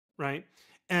Pence, right?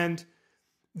 And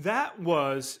that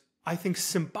was, I think,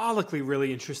 symbolically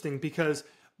really interesting because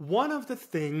one of the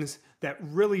things that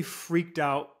really freaked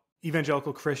out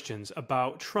evangelical Christians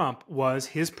about Trump was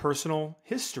his personal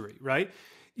history, right?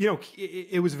 You know,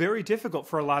 it was very difficult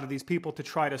for a lot of these people to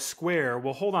try to square,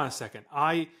 well, hold on a second.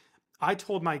 I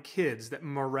told my kids that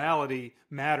morality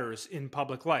matters in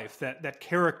public life, that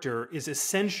character is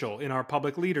essential in our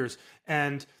public leaders.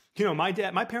 And you know, my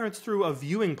parents threw a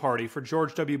viewing party for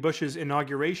George W. Bush's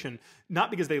inauguration, not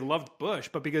because they loved Bush,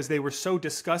 but because they were so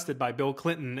disgusted by Bill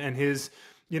Clinton and his,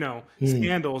 you know,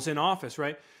 scandals in office,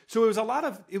 right? So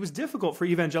it was difficult for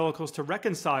evangelicals to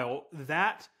reconcile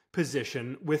that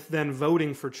position with then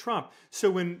voting for Trump.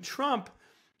 So when Trump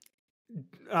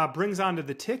brings onto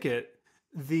the ticket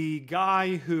the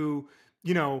guy who,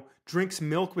 you know, drinks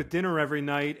milk with dinner every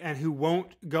night and who won't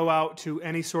go out to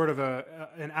any sort of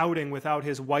an outing without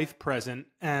his wife present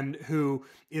and who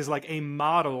is like a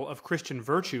model of Christian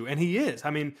virtue. And he is. I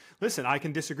mean, listen, I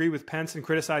can disagree with Pence and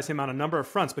criticize him on a number of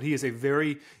fronts, but he is a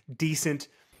very decent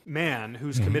man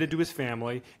who's committed to his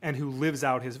family and who lives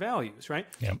out his values, right?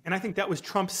 Yep. And I think that was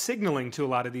Trump signaling to a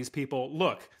lot of these people,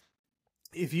 look,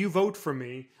 if you vote for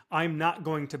me, I'm not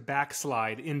going to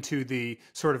backslide into the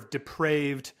sort of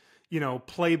depraved, you know,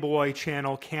 Playboy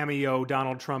channel cameo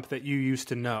Donald Trump that you used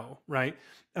to know, right?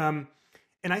 And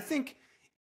I think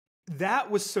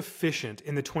that was sufficient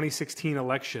in the 2016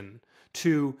 election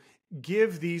to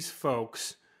give these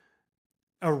folks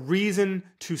a reason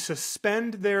to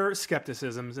suspend their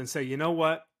skepticisms and say, you know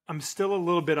what, I'm still a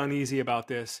little bit uneasy about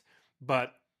this,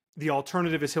 but the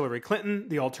alternative is Hillary Clinton.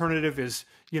 The alternative is,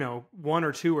 you know, 1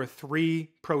 or 2 or 3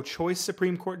 pro-choice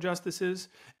Supreme Court justices.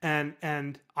 And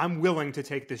I'm willing to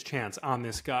take this chance on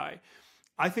this guy.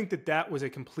 I think that was a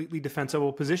completely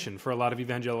defensible position for a lot of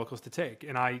evangelicals to take.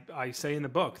 And I say in the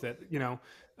book that, you know,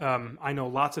 I know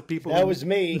lots of people that was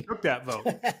me who took that vote.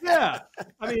 Yeah.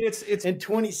 I mean, it's in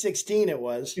 2016 it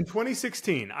was. In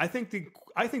 2016, I think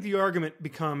the argument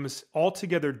becomes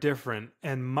altogether different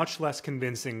and much less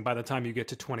convincing by the time you get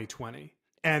to 2020.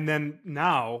 And then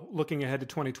now, looking ahead to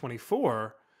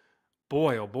 2024,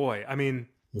 boy, oh boy. I mean,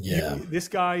 yeah, this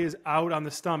guy is out on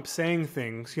the stump saying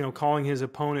things, you know, calling his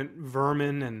opponent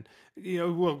vermin and, you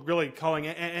know, well, really calling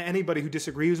anybody who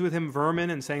disagrees with him vermin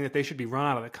and saying that they should be run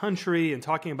out of the country and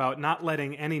talking about not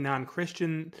letting any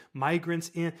non-Christian migrants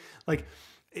in. Like,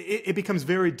 it becomes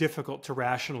very difficult to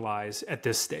rationalize at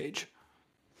this stage.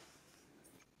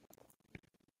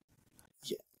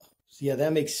 Yeah,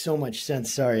 that makes so much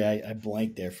sense. Sorry, I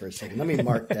blanked there for a second. Let me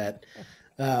mark that.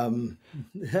 Let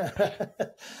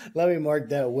me mark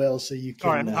that, Will, so you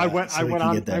can. All right, I went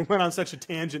on such a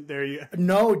tangent there.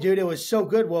 No, dude, it was so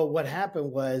good. Well, what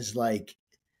happened was like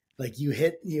you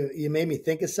made me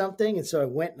think of something, and so I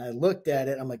went and I looked at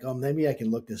it. I'm like, oh, maybe I can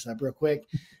look this up real quick,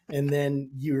 and then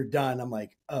you were done. I'm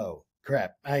like, oh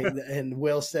crap! And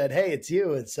Will said, hey, it's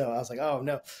you, and so I was like, oh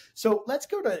no. So let's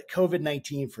go to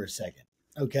COVID-19 for a second,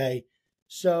 okay?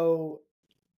 So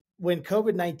when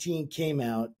COVID-19 came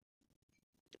out,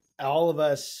 all of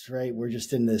us, right, we're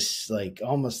just in this, like,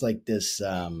 almost like this,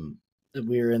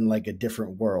 we're in like a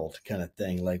different world kind of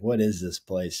thing. Like, what is this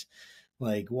place?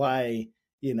 Like, why,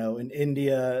 you know, in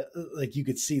India, like you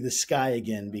could see the sky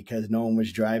again because no one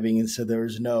was driving. And so there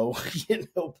was no, you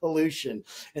know, pollution.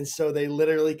 And so they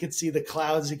literally could see the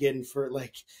clouds again for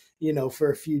like, you know, for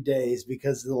a few days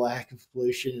because of the lack of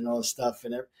pollution and all this stuff.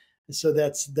 And so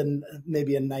that's then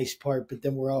maybe a nice part, but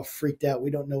then we're all freaked out.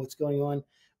 We don't know what's going on.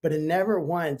 But it never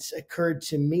once occurred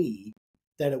to me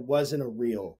that it wasn't a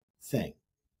real thing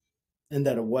and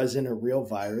that it wasn't a real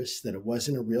virus, that it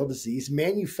wasn't a real disease,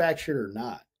 manufactured or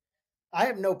not. I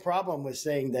have no problem with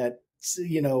saying that,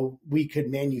 you know, we could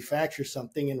manufacture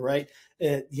something and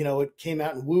you know, it came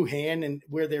out in Wuhan and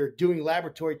where they're doing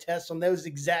laboratory tests on those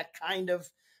exact kind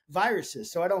of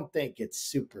viruses. So I don't think it's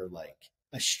super like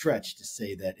a stretch to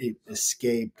say that it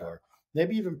escaped or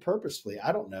maybe even purposefully.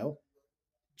 I don't know.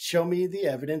 Show me the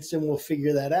evidence and we'll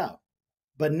figure that out.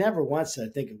 But never once did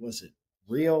I think it wasn't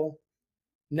real.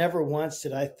 Never once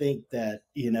did I think that,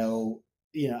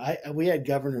 we had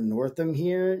Governor Northam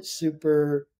here,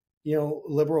 super,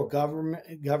 liberal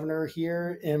governor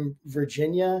here in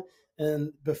Virginia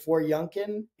and before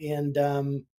Youngkin.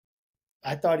 And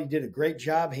I thought he did a great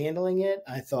job handling it.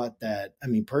 I thought that, I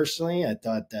mean, personally, I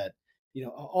thought that,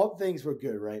 all things were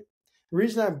good, right? The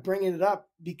reason I'm bringing it up,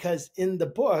 because in the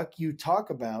book, you talk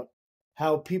about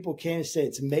how people came to say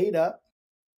it's made up.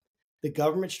 The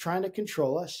government's trying to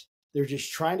control us. They're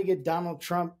just trying to get Donald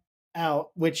Trump out,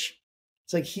 which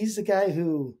it's like he's the guy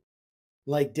who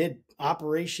like did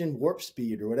Operation Warp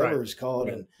Speed or whatever it was called,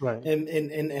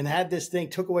 and had this thing,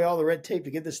 took away all the red tape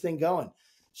to get this thing going.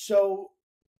 So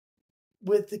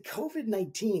with the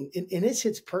COVID-19, and this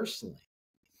hits personally,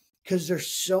 because there's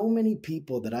so many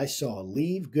people that I saw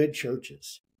leave good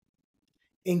churches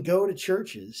and go to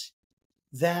churches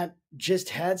that just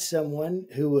had someone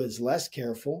who was less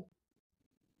careful,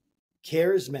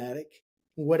 charismatic,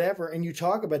 whatever. And you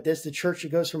talk about this, the church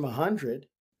that goes from 100,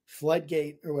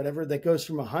 floodgate or whatever, that goes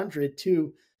from 100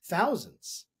 to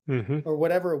thousands or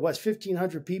whatever it was,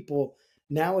 1,500 people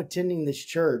now attending this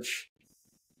church.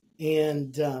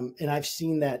 And I've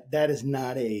seen that is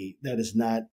not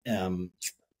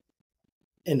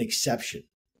an exception,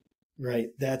 right?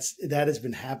 That has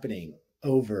been happening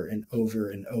over and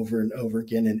over and over and over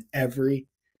again in every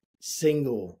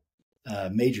single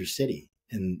major city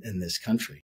in this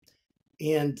country.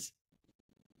 And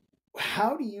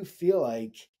how do you feel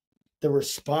like the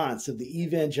response of the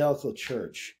evangelical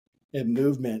church and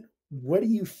movement,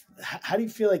 how do you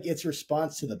feel like its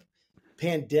response to the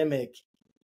pandemic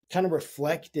kind of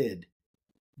reflected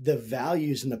the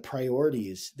values and the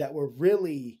priorities that were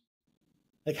really,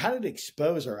 like, how did it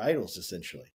expose our idols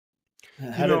essentially?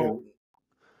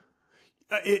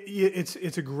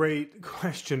 It's a great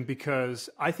question, because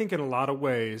I think in a lot of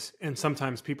ways, and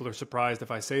sometimes people are surprised if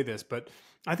I say this, but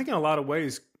I think in a lot of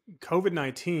ways,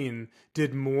 COVID-19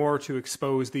 did more to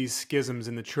expose these schisms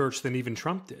in the church than even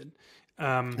Trump did.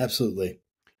 Absolutely.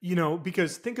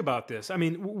 Because think about this. I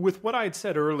mean, with what I had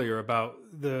said earlier about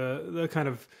the kind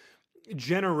of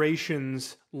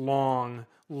generations long,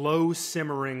 low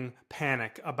simmering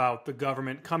panic about the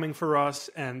government coming for us,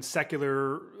 and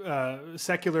secular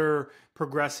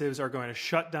progressives are going to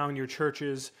shut down your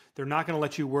churches. They're not going to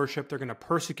let you worship. They're going to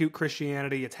persecute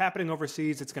Christianity. It's happening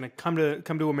overseas. It's going to come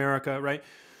to America, right?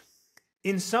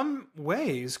 In some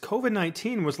ways,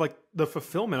 COVID-19 was like the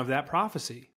fulfillment of that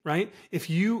prophecy, right?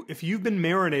 If you've been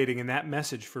marinating in that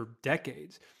message for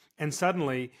decades, and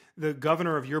suddenly the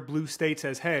governor of your blue state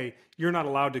says, "Hey, you're not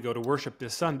allowed to go to worship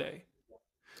this Sunday."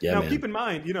 Yeah, now, keep in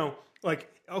mind,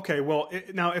 okay, well,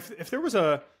 now if there was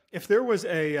a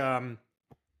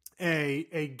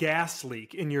gas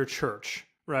leak in your church,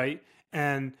 right,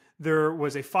 and there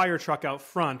was a fire truck out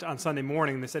front on Sunday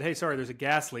morning, and they said, "Hey, sorry, there's a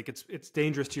gas leak. It's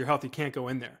dangerous to your health. You can't go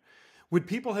in there." Would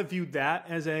people have viewed that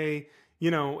as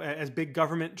as big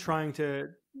government trying to,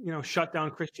 shut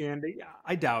down Christianity?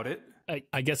 I doubt it.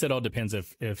 I guess it all depends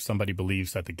if somebody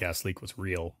believes that the gas leak was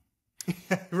real.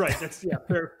 Right. That's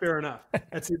fair enough.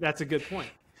 That's a good point.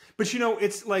 But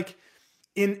it's like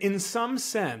in some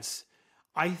sense,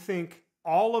 I think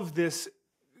all of this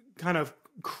kind of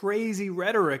crazy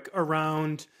rhetoric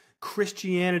around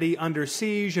Christianity under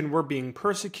siege and we're being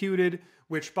persecuted,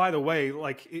 which, by the way,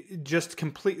 like, it just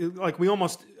completely, like, we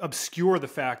almost obscure the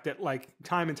fact that, like,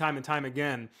 time and time and time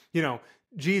again,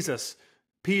 Jesus,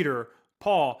 Peter,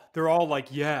 Paul, they're all like,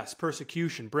 yes,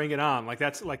 persecution, bring it on. Like,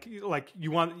 that's like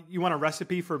you want a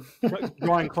recipe for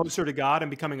drawing closer to God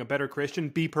and becoming a better Christian,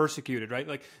 be persecuted, right?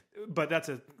 Like, but that's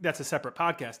a separate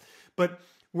podcast. But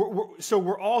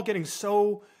we're all getting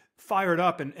so fired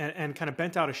up and kind of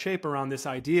bent out of shape around this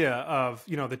idea of,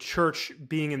 the church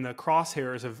being in the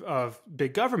crosshairs of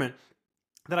big government,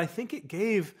 that I think it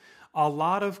gave a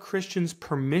lot of Christians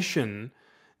permission,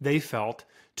 they felt,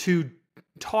 to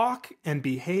talk and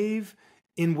behave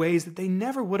in ways that they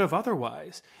never would have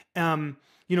otherwise.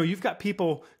 You've got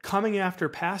people coming after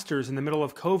pastors in the middle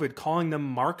of COVID, calling them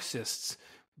Marxists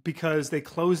because they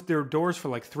closed their doors for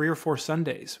like 3 or 4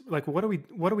 Sundays. Like, what are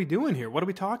we doing here? What are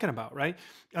we talking about, right?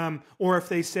 Or if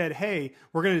they said, "Hey,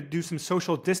 we're going to do some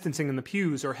social distancing in the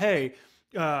pews," or, "Hey,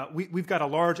 we've got a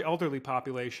large elderly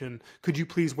population. Could you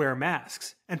please wear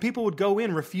masks?" And people would go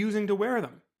in refusing to wear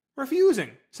them,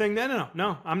 saying,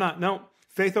 "No, I'm not. No,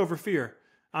 faith over fear.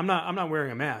 I'm not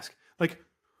wearing a mask." Like,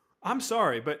 I'm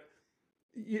sorry, but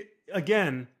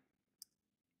again,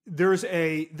 this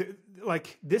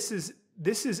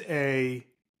is a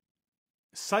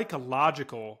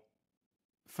psychological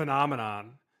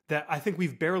phenomenon that I think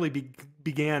we've barely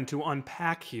began to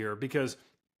unpack here,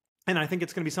 and I think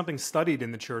it's going to be something studied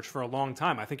in the church for a long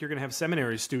time. I think you're going to have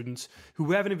seminary students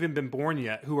who haven't even been born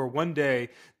yet, who are one day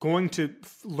going to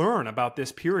learn about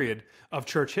this period of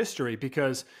church history,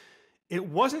 because it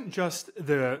wasn't just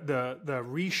the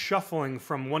reshuffling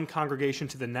from one congregation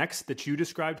to the next that you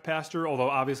described, Pastor, although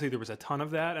obviously there was a ton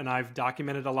of that, and I've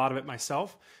documented a lot of it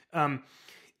myself.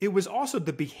 It was also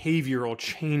the behavioral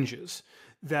changes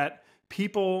that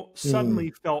people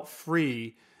suddenly felt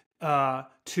free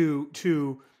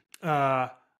to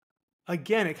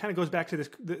again, it kind of goes back to this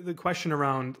the question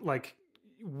around like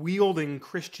wielding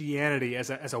Christianity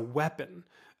as a weapon,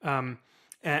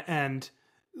 and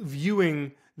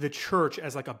viewing the church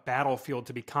as like a battlefield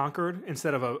to be conquered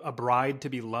instead of a bride to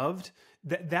be loved.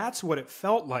 That's what it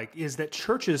felt like, is that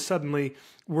churches suddenly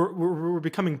were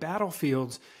becoming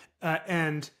battlefields,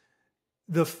 and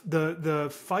the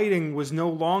fighting was no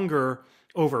longer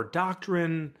over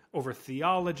doctrine, over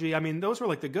theology. I mean, those were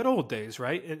like the good old days,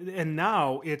 right? And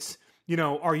now it's,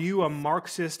 are you a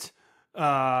Marxist?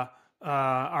 Are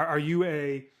you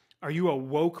a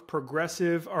woke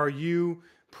progressive? Are you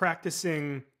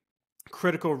practicing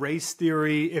critical race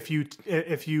theory if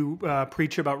you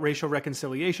preach about racial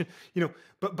reconciliation?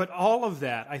 But all of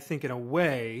that, I think, in a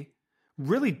way,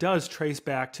 really does trace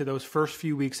back to those first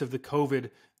few weeks of the COVID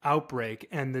outbreak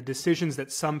and the decisions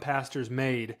that some pastors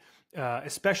made,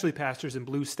 especially pastors in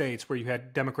blue states where you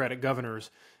had Democratic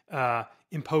governors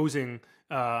imposing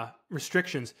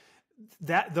restrictions.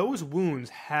 That those wounds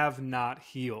have not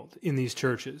healed in these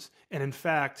churches, and in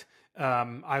fact,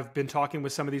 I've been talking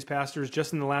with some of these pastors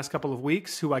just in the last couple of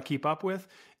weeks who I keep up with,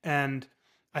 and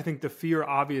I think the fear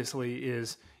obviously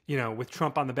is, with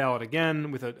Trump on the ballot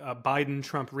again, with a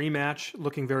Biden-Trump rematch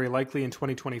looking very likely in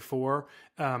 2024,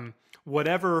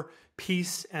 whatever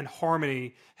peace and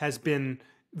harmony has been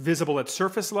visible at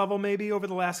surface level maybe over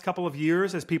the last couple of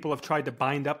years as people have tried to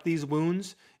bind up these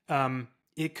wounds,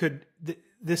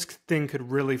 this thing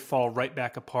could really fall right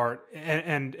back apart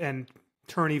and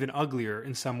turn even uglier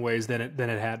in some ways than it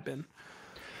had been.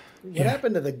 What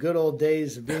happened to the good old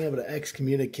days of being able to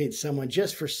excommunicate someone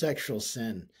just for sexual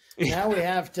sin? Now we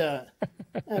have to.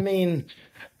 I mean,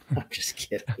 I'm just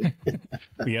kidding.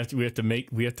 we have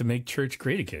to make church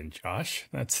great again, Josh.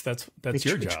 That's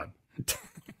your job.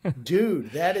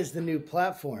 Dude, that is the new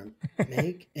platform.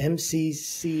 Make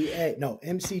MCCA. No,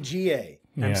 MCGA.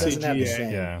 Yeah. Doesn't have the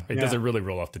same. Yeah, it doesn't really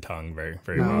roll off the tongue very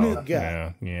well.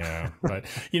 Yeah. But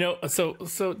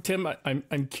so Tim,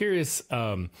 I'm curious.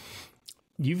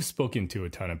 You've spoken to a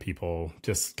ton of people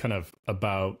just kind of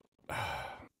about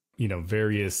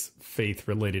various faith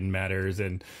related matters,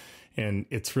 and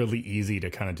it's really easy to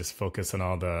kind of just focus on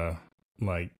all the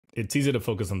it's easy to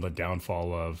focus on the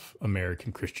downfall of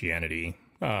American Christianity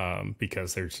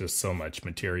because there's just so much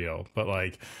material.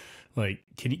 But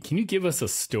can you give us a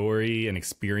story, an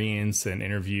experience, an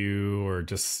interview, or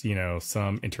just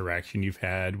some interaction you've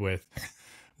had with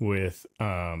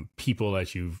people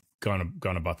as you've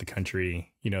gone about the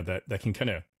country, that can kind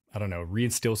of, I don't know,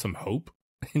 reinstill some hope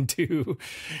into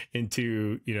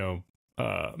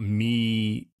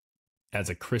me as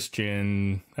a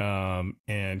Christian,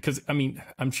 and because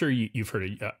I'm sure you've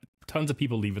heard tons of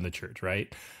people leaving the church,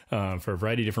 right? For a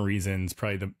variety of different reasons.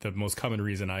 Probably the most common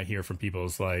reason I hear from people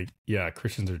is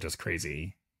Christians are just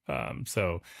crazy.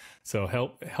 So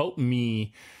help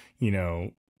me,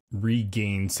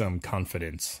 regain some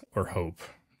confidence or hope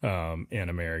in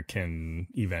American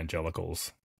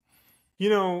evangelicals.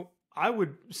 I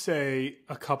would say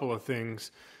a couple of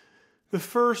things. The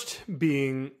first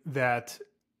being that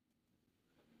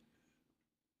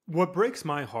what breaks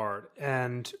my heart,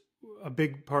 and a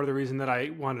big part of the reason that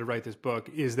I wanted to write this book,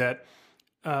 is that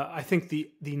I think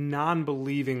the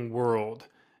non-believing world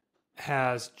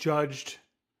has judged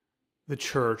the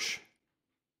church,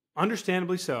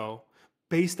 understandably so,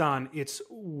 based on its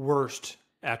worst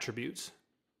attributes,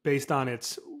 based on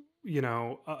its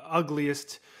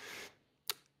ugliest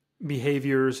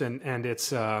behaviors and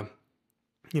its and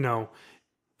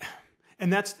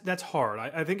that's hard.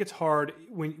 I think it's hard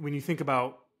when you think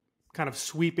about kind of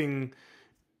sweeping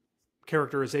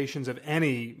characterizations of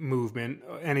any movement,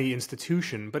 any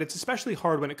institution, but it's especially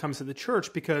hard when it comes to the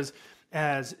church because,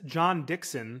 as John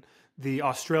Dickson, the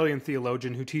Australian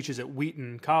theologian who teaches at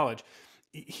Wheaton College,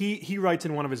 he writes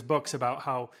in one of his books about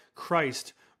how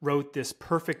Christ wrote this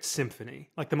perfect symphony,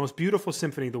 like the most beautiful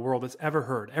symphony the world has ever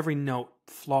heard. Every note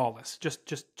flawless,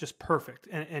 just perfect,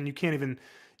 and you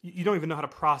don't even know how to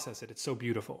process it. It's so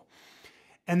beautiful.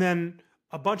 And then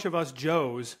a bunch of us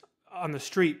Joes on the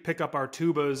street pick up our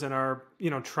tubas and our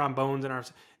trombones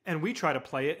and we try to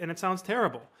play it, and it sounds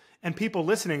terrible. And people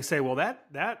listening say, "Well,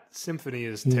 that symphony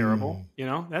is terrible.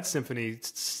 That symphony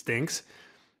stinks."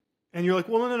 And you're like,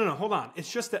 "Well, no, hold on. It's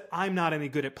just that I'm not any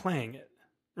good at playing it."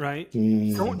 Right?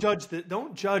 Don't judge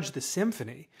the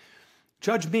symphony.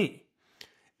 Judge me.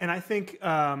 And I think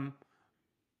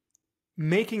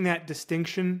making that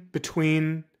distinction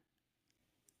between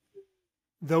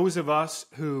those of us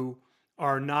who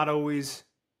are not always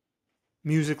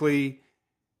musically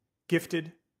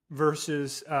gifted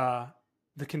versus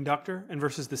the conductor and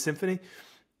versus the symphony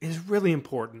is really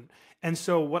important. And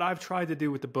so what I've tried to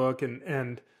do with the book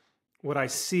and what I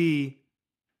see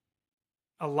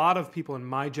a lot of people in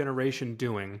my generation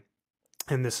doing,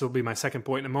 and this will be my second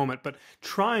point in a moment, but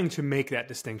trying to make that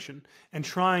distinction and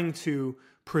trying to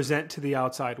present to the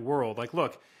outside world, like,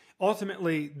 look,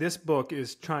 ultimately this book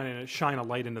is trying to shine a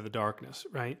light into the darkness,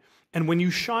 right? And when you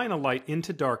shine a light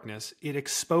into darkness, it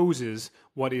exposes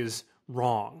what is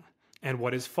wrong and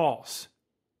what is false.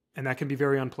 And that can be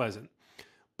very unpleasant.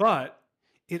 But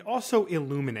it also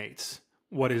illuminates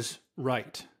what is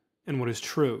right and what is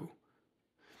true.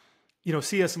 You know,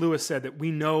 C.S. Lewis said that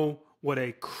we know what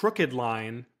a crooked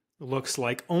line looks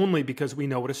like only because we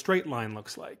know what a straight line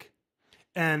looks like.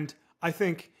 And I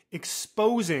think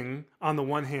exposing on the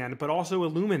one hand, but also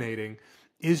illuminating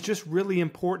is just really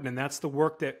important. And that's the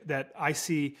work that I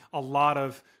see a lot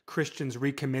of Christians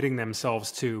recommitting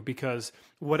themselves to, because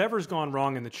whatever's gone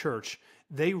wrong in the church,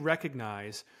 they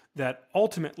recognize that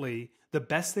ultimately the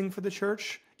best thing for the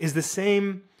church is the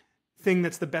same thing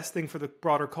that's the best thing for the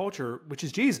broader culture, which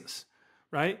is Jesus,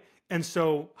 right? And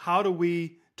so how do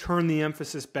we turn the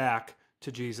emphasis back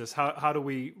to Jesus? How do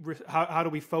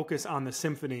we focus on the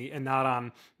symphony and not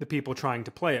on the people trying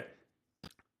to play it?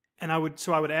 And I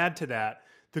would add to that,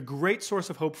 the great source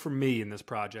of hope for me in this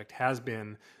project has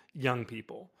been young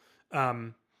people.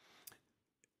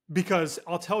 Because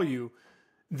I'll tell you,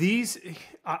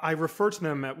 I refer to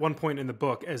them at one point in the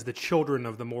book as the children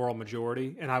of the moral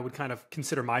majority, and I would kind of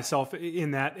consider myself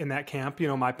in that camp. You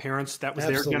know, my parents, that was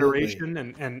their generation,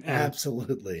 and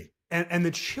absolutely. And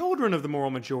the children of the moral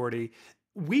majority,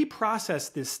 we process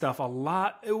this stuff a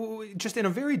lot, just in a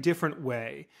very different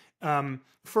way.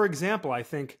 For example, I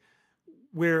think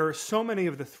where so many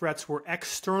of the threats were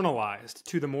externalized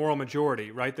to the moral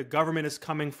majority, right? The government is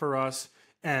coming for us,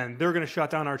 and they're going to shut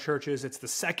down our churches. It's the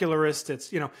secularists.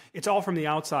 It's, you know, it's all from the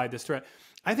outside, this threat.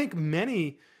 I think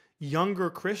many younger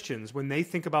Christians, when they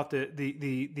think about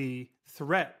the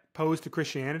threat posed to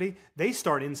Christianity, they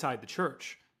start inside the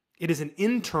church. It is an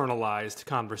internalized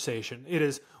conversation. It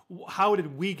is, how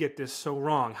did we get this so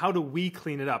wrong? How do we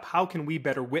clean it up? How can we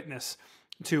better witness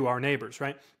to our neighbors,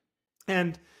 right?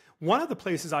 And one of the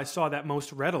places I saw that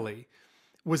most readily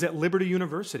was at Liberty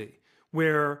University,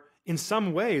 where in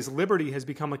some ways, Liberty has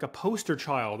become like a poster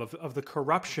child of the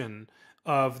corruption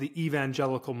of the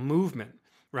evangelical movement,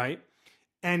 right?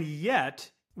 And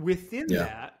yet, within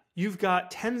that, you've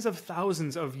got tens of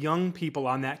thousands of young people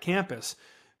on that campus,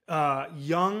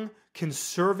 young,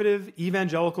 conservative,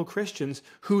 evangelical Christians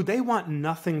who they want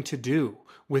nothing to do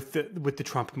with the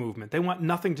Trump movement. They want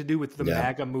nothing to do with the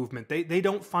MAGA movement. They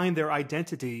don't find their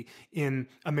identity in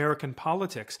American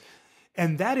politics.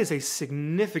 And that is a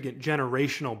significant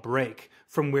generational break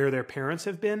from where their parents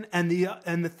have been. And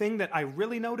the thing that I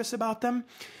really notice about them,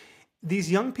 these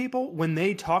young people, when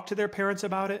they talk to their parents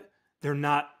about it, they're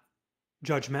not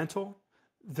judgmental.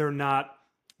 They're not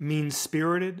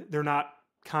mean-spirited. They're not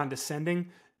condescending.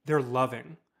 They're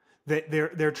loving.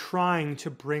 They're trying to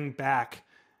bring back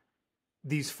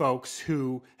these folks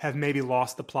who have maybe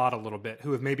lost the plot a little bit,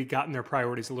 who have maybe gotten their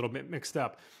priorities a little bit mixed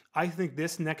up. I think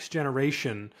this next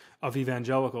generation of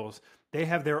evangelicals, they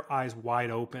have their eyes wide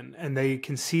open and they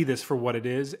can see this for what it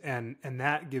is. And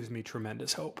that gives me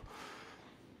tremendous hope.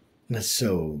 That's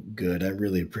so good. I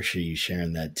really appreciate you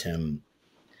sharing that, Tim.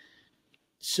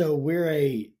 So we're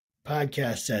a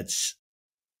podcast that's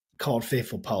called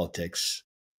Faithful Politics.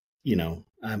 You know,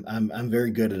 I'm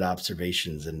very good at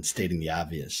observations and stating the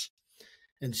obvious.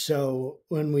 And so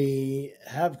when we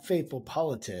have Faithful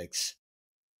Politics,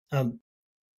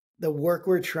 the work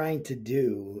we're trying to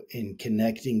do in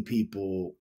connecting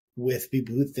people with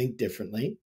people who think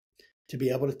differently, to be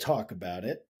able to talk about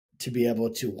it, to be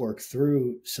able to work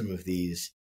through some of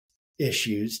these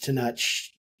issues, to not,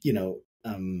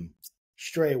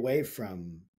 stray away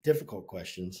from difficult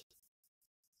questions.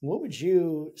 What would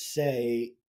you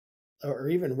say, or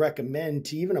even recommend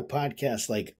to even a podcast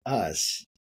like us,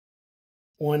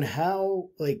 on how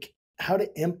to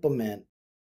implement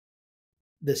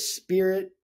the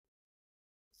spirit,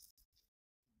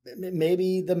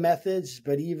 maybe the methods,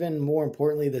 but even more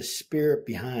importantly, the spirit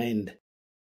behind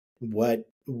what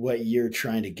you're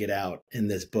trying to get out in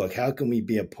this book? How can we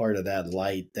be a part of that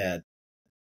light, that,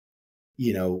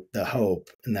 the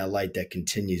hope and that light that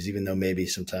continues, even though maybe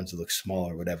sometimes it looks small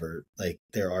or whatever? Like,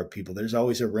 there are people, there's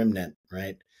always a remnant,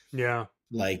 right? Yeah.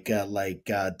 Like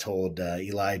God told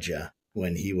Elijah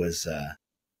when he was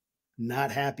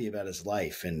not happy about his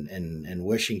life and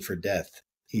wishing for death,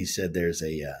 he said there's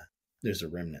a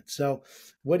remnant. So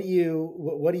what do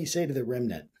you say to the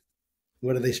remnant?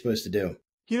 What are they supposed to do?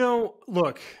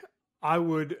 Look, I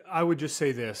would just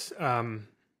say this.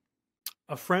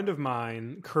 A friend of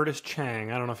mine, Curtis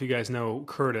Chang, I don't know if you guys know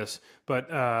Curtis,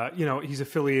 but he's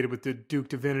affiliated with the Duke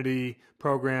Divinity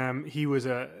program. He was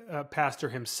a pastor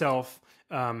himself.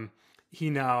 He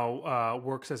now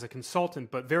works as a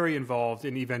consultant, but very involved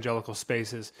in evangelical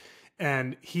spaces.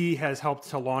 And he has helped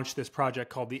to launch this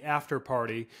project called the After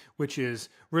Party, which is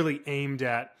really aimed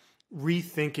at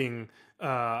rethinking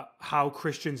how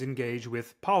Christians engage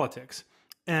with politics.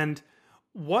 And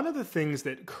one of the things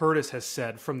that Curtis has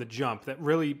said from the jump that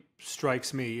really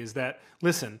strikes me is that,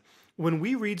 listen, when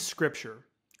we read scripture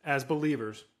as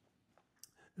believers,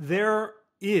 there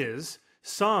is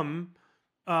some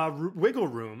wiggle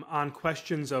room on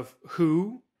questions of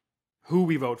who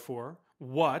we vote for,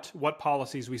 what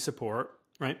policies we support,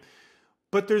 right?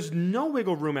 But there's no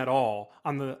wiggle room at all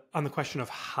on the question of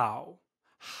how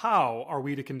are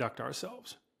we to conduct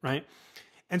ourselves, right?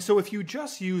 And so if you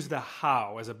just use the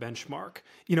how as a benchmark,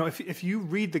 if you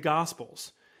read the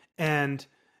Gospels and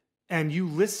you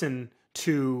listen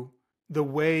to the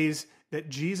ways that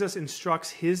Jesus instructs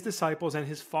his disciples and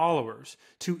his followers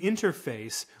to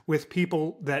interface with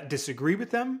people that disagree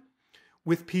with them,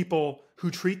 with people who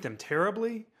treat them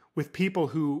terribly, with people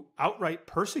who outright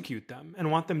persecute them and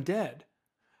want them dead,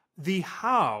 the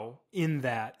how in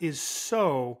that is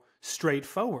so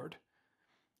straightforward.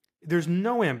 There's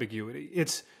no ambiguity.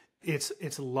 It's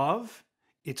love,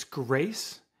 it's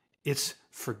grace, it's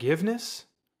forgiveness.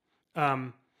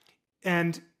 And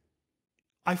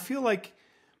I feel like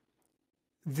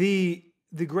the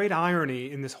great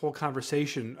irony in this whole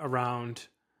conversation around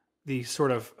the sort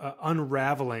of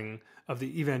unraveling of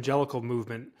the evangelical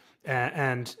movement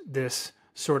and this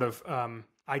sort of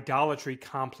idolatry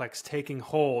complex taking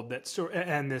hold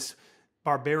and this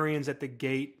barbarians at the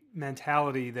gate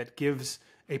mentality that gives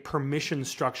a permission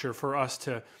structure for us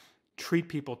to treat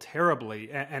people terribly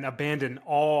and abandon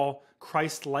all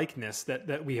Christ-likeness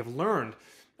that we have learned.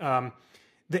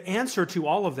 The answer to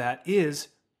all of that is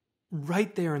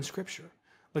right there in Scripture.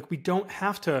 Like we don't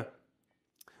have to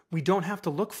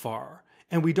look far,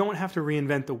 and we don't have to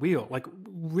reinvent the wheel. Like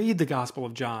read the Gospel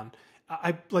of John.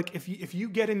 I like if you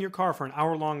get in your car for an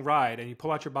hour-long ride and you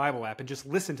pull out your Bible app and just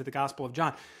listen to the Gospel of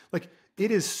John, like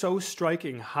it is so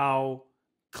striking how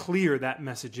clear that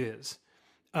message is.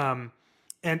 And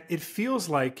it feels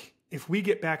like if we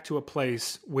get back to a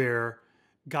place where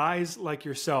guys like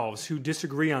yourselves who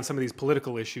disagree on some of these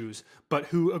political issues, but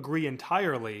who agree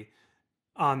entirely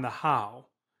on the how,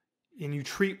 and you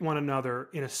treat one another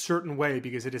in a certain way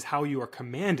because it is how you are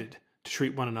commanded to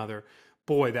treat one another,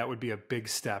 boy, that would be a big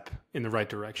step in the right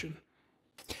direction.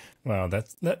 Wow,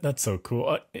 that's so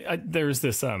cool. There's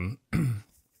this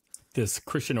this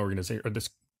Christian organization, or this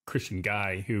Christian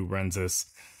guy who runs this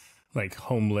like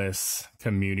homeless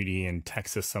community in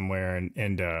Texas somewhere,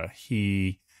 and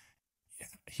he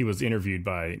was interviewed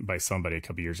by somebody a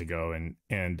couple years ago, and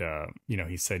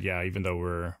he said, yeah, even though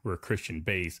we're Christian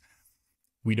based,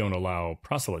 we don't allow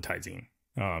proselytizing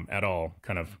at all,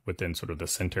 kind of within sort of the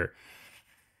center.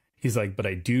 He's like, but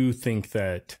I do think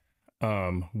that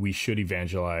we should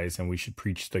evangelize and we should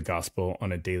preach the gospel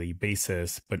on a daily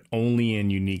basis, but only in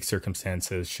unique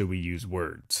circumstances should we use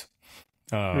words.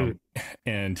 And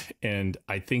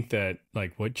I think that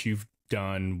like what you've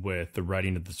done with the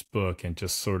writing of this book and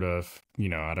just sort of,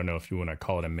 I don't know if you want to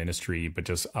call it a ministry, but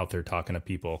just out there talking to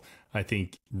people, I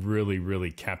think really,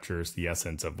 really captures the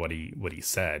essence of what he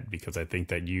said, because I think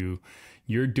that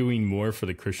you're doing more for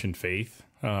the Christian faith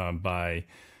by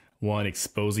one,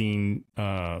 exposing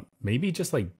maybe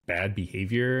just like bad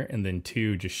behavior, and then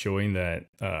two, just showing that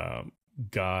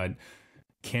God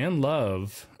can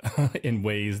love in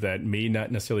ways that may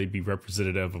not necessarily be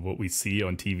representative of what we see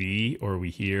on TV or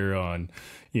we hear on,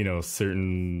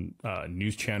 certain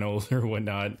news channels or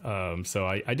whatnot. So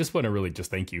I just want to really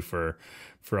just thank you for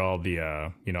all the,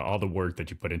 all the work that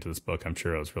you put into this book. I'm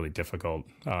sure it was really difficult.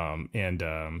 And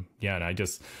I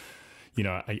just,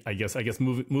 I guess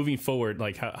moving forward,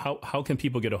 like how can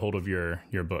people get a hold of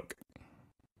your book?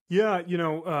 Yeah,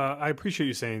 I appreciate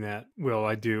you saying that, Will.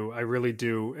 I do. I really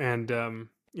do. And,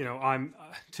 I'm,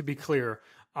 to be clear,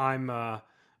 I'm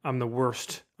the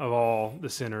worst of all the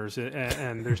sinners,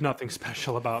 and there's nothing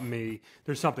special about me.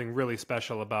 There's something really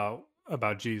special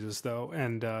about Jesus, though.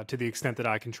 And to the extent that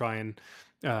I can try and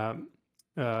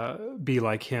be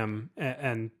like him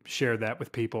and share that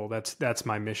with people, that's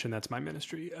my mission. That's my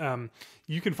ministry.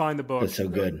 You can find the book. That's so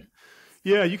good.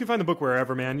 Yeah, you can find the book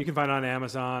wherever, man. You can find it on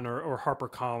Amazon or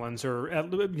HarperCollins or at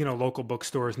local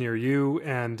bookstores near you.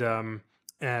 And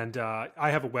I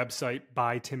have a website,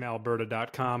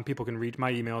 bytimalberta.com. People can read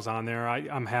my emails on there.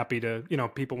 I'm happy to,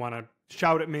 people want to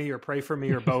shout at me or pray for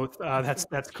me or both.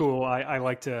 That's cool. I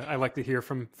like to hear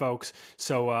from folks.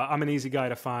 So I'm an easy guy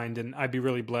to find, and I'd be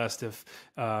really blessed if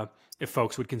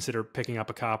folks would consider picking up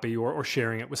a copy or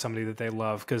sharing it with somebody that they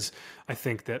love, because I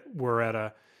think that we're at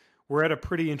a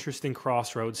pretty interesting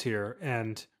crossroads here,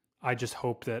 and I just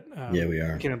hope that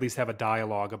we can at least have a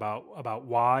dialogue about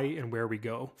why and where we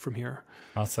go from here.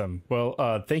 Awesome.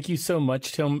 Well, thank you so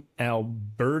much, Tim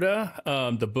Alberta.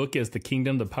 The book is The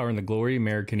Kingdom, the Power, and the Glory,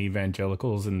 American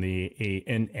Evangelicals in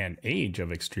an Age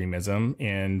of Extremism.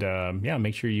 And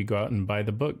make sure you go out and buy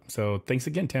the book. So thanks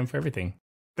again, Tim, for everything.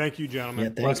 Thank you, gentlemen.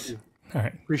 Yeah, thanks. Bless you. All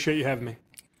right. Appreciate you having me.